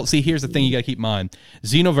done. Well, see, here's the thing you got to keep in mind.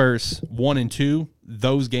 Xenoverse 1 and 2,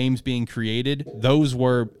 those games being created, those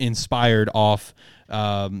were inspired off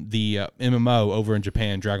the MMO over in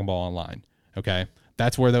Japan, Dragon Ball Online. Okay?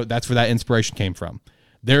 That's where that inspiration came from.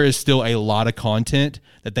 There is still a lot of content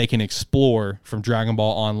that they can explore from Dragon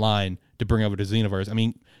Ball Online to bring over to Xenoverse. I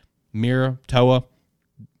mean, Mira, Toa,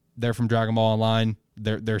 they're from Dragon Ball Online.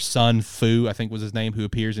 Their son Fu, I think was his name, who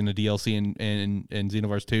appears in the DLC in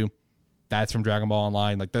Xenoverse 2. That's from Dragon Ball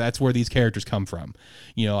Online. Like, that's where these characters come from.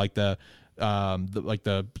 Like in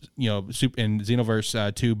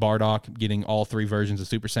Xenoverse 2, Bardock getting all 3 versions of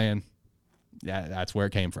Super Saiyan. Yeah, that's where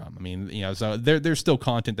it came from. I mean, so there's still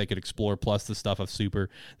content they could explore, plus the stuff of Super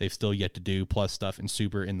they've still yet to do, plus stuff in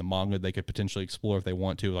Super in the manga they could potentially explore if they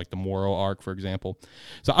want to, like the Moro arc, for example.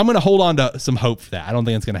 So I'm going to hold on to some hope for that. I don't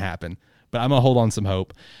think it's going to happen, but I'm going to hold on some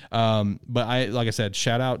hope. But like I said,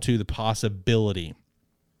 shout out to the possibility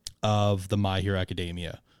of the My Hero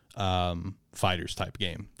Academia fighters type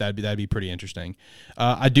game. That'd be pretty interesting.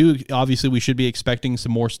 Obviously we should be expecting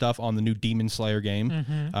some more stuff on the new Demon Slayer game.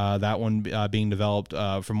 That one being developed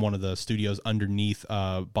from one of the studios underneath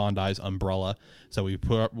Bandai's umbrella. So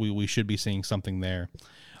we should be seeing something there.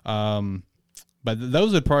 But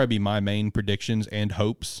those would probably be my main predictions and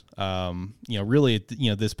hopes. Really,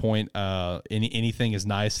 at this point, anything is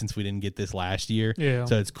nice since we didn't get this last year. Yeah.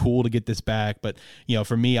 So it's cool to get this back. But,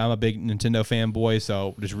 for me, I'm a big Nintendo fanboy,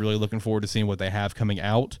 so just really looking forward to seeing what they have coming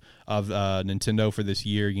out of Nintendo for this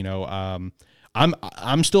year.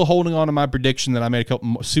 I'm still holding on to my prediction that I made a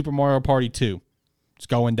couple. Super Mario Party 2. It's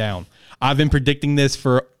going down. I've been predicting this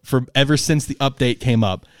for ever since the update came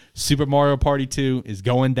up. Super Mario Party 2 is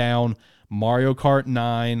going down. Mario Kart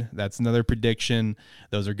 9, that's another prediction.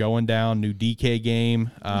 Those are going down. New DK game.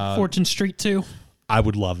 Fortune Street 2. I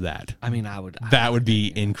would love that. I mean, That would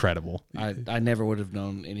be incredible. I never would have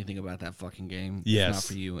known anything about that fucking game. Yes. If not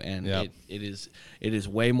for you. And Yep. it is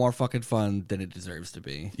way more fucking fun than it deserves to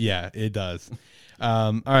be. Yeah, it does.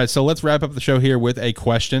 All right, so let's wrap up the show here with a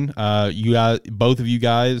question. You guys, both of you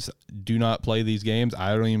guys do not play these games.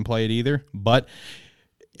 I don't even play it either. But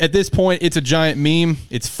at this point, it's a giant meme.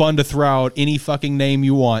 It's fun to throw out any fucking name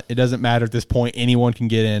you want. It doesn't matter at this point. Anyone can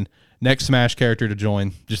get in. Next Smash character to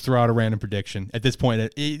join. Just throw out a random prediction. At this point,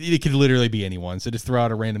 it could literally be anyone. So just throw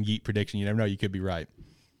out a random yeet prediction. You never know. You could be right.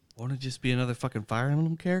 Won't it just be another fucking Fire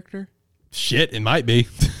Emblem character? Shit, it might be.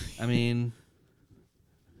 I mean...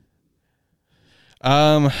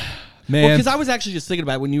 Man, because I was actually just thinking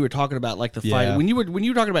about it when you were talking about like the fight. Yeah. When you were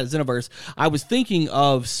talking about Xenoverse, I was thinking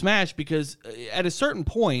of Smash because at a certain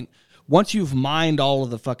point, once you've mined all of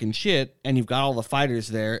the fucking shit and you've got all the fighters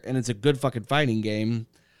there and it's a good fucking fighting game,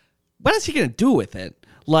 what is he gonna do with it?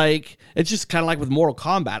 Like, it's just kind of like with Mortal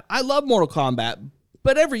Kombat. I love Mortal Kombat,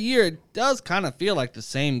 but every year it does kind of feel like the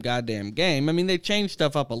same goddamn game. I mean, they change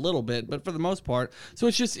stuff up a little bit, but for the most part, so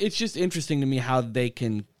it's just interesting to me how they're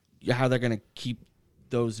gonna keep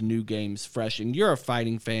those new games fresh. And you're a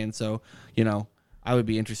fighting fan, so I would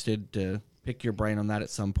be interested to pick your brain on that at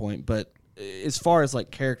some point. But as far as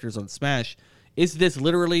like characters on Smash, is this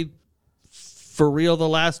literally for real the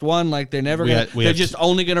last one? Like they're never they're just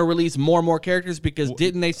only gonna release more and more characters because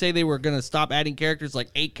didn't they say they were gonna stop adding characters like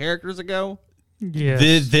 8 characters ago? Yeah.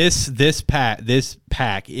 This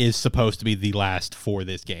pack is supposed to be the last for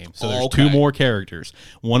this game. So there's Okay. 2 more characters,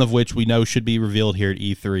 one of which we know should be revealed here at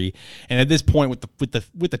E3. And at this point, with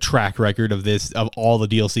the track record of all the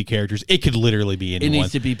DLC characters, it could literally be anyone. It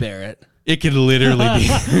needs to be Barrett. It could literally be.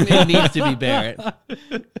 It needs to be Barrett.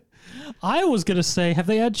 I was going to say, have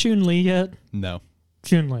they had Chun-Li yet? No.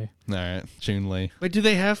 Chun-Li. All right, Chun-Li. Wait, do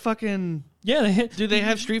they have fucking? Yeah, they hit. Do they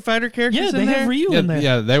have Street Fighter characters? Yeah, in they there? have Ryu in there.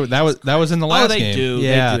 Yeah, that was in the last they game. do.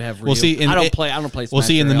 Yeah. They do have Ryu. We'll see. I don't play. Smash We'll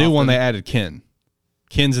see in the very new one often. they added Ken.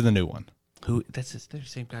 Ken's in the new one. Who? They're the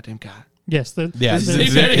same goddamn guy. Yes. Yeah, This is the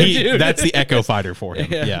same dude. that's the Echo Fighter for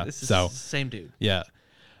him. Yeah, this is so the same dude. yeah,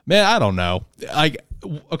 man, I don't know.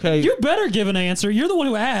 Okay. You better give an answer. You're the one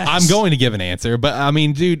who asked. I'm going to give an answer, but I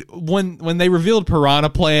mean, dude, when they revealed Piranha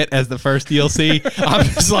Plant as the first DLC, I'm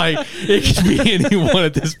just like, it could be anyone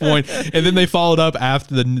at this point. And then they followed up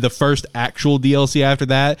after the first actual DLC after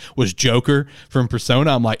that was Joker from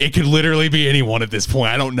Persona. I'm like, it could literally be anyone at this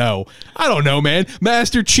point. I don't know, man.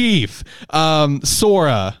 Master Chief,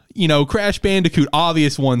 Sora, Crash Bandicoot,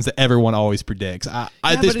 obvious ones that everyone always predicts. At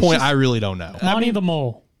this point, I really don't know. Monty the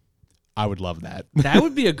Mole. I would love that. That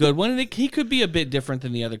would be a good one. And he could be a bit different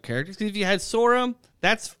than the other characters. Because if you had Sora,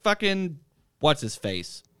 that's fucking what's his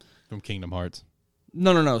face From Kingdom Hearts.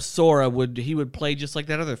 No. Sora would play just like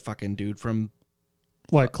that other fucking dude from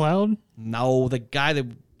What, Cloud? No, the guy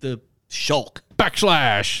the Shulk.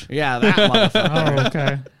 Backslash. Yeah, that motherfucker. Oh,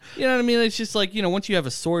 okay. You know what I mean? It's just like, once you have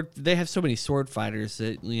a sword, they have so many sword fighters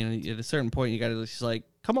that, at a certain point, you got to just like,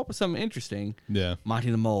 come up with something interesting. Yeah.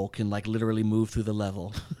 Monty the Mole can like literally move through the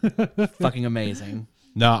level. Fucking amazing.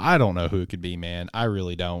 No, I don't know who it could be, man. I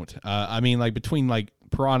really don't. I mean, like between like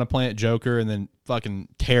Piranha Plant, Joker, and then fucking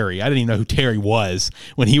Terry. I didn't even know who Terry was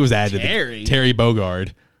when he was added. Terry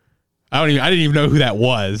Bogard. I didn't even know who that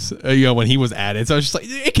was. When he was added. So I was just like,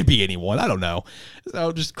 it could be anyone. I don't know.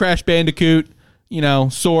 So just Crash Bandicoot.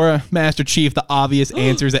 Sora, Master Chief. The obvious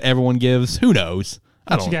answers that everyone gives. Who knows?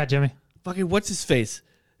 What you got, Jimmy? Fucking what's his face?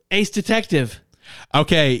 Ace Detective.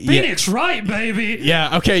 Okay, Phoenix Wright, baby.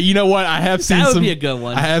 Yeah, okay. You know what? I have seen that would be a good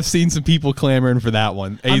one. I have seen some people clamoring for that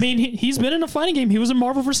one. I mean, he's been in a fighting game. He was in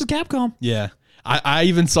Marvel vs. Capcom. Yeah. I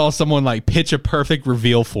even saw someone like pitch a perfect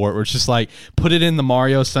reveal for it, where it's just like put it in the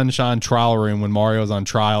Mario Sunshine trial room when Mario's on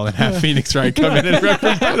trial and have Phoenix Wright come in and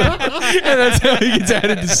represent him. And that's how he gets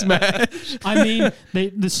added to Smash. I mean,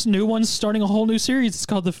 this new one's starting a whole new series. It's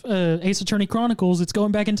called the Ace Attorney Chronicles. It's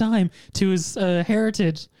going back in time to his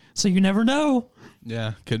heritage, so you never know.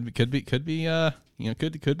 Yeah, could be could be him.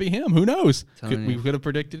 Who knows? We could have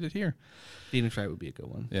predicted it here. Phoenix Wright would be a good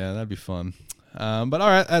one. Yeah, that'd be fun. But all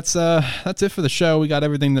right, that's it for the show. We got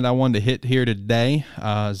everything that I wanted to hit here today.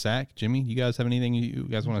 Zach, Jimmy, you guys have anything you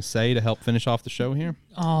guys want to say to help finish off the show here?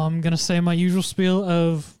 I'm gonna say my usual spiel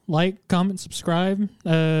of like, comment, subscribe,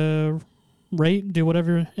 rate, do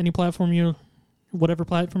whatever whatever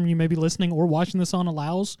platform you may be listening or watching this on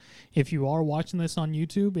allows. If you are watching this on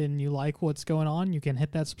YouTube and you like what's going on, you can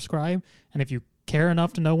hit that subscribe. And if you care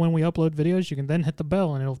enough to know when we upload videos, you can then hit the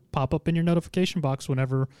bell and it'll pop up in your notification box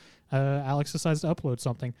whenever Alex decides to upload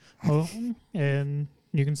something. And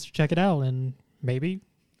you can check it out and maybe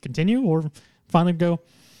continue or finally go,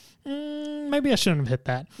 maybe I shouldn't have hit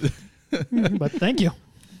that. But thank you.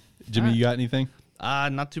 Jimmy, you got anything?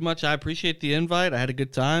 Not too much. I appreciate the invite. I had a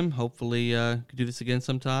good time. Hopefully could do this again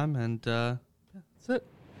sometime. And that's it.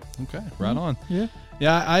 Okay, right on.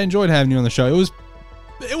 Yeah, I enjoyed having you on the show.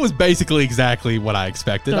 It was basically exactly what I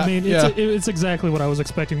expected. I mean, it's exactly what I was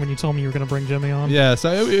expecting when you told me you were going to bring Jimmy on. Yeah,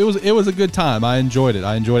 so it was a good time. I enjoyed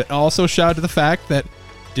it. Also, shout out to the fact that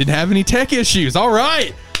didn't have any tech issues. All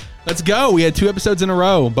right, let's go. We had 2 episodes in a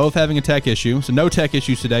row, both having a tech issue. So no tech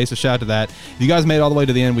issues today. So shout out to that. If you guys made it all the way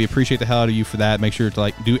to the end, we appreciate the hell out of you for that. Make sure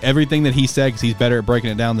to do everything that he said because he's better at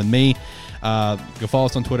breaking it down than me. Go follow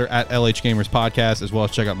us on Twitter at LH Gamers Podcast, as well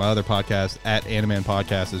as check out my other podcast at Animan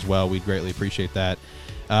Podcast as well. We'd greatly appreciate that.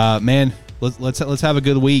 Man, let's have a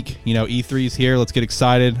good week. E3's here. Let's get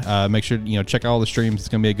excited. Make sure check out all the streams. It's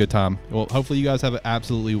gonna be a good time. Well, hopefully you guys have an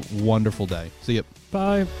absolutely wonderful day. See ya.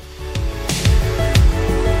 Bye.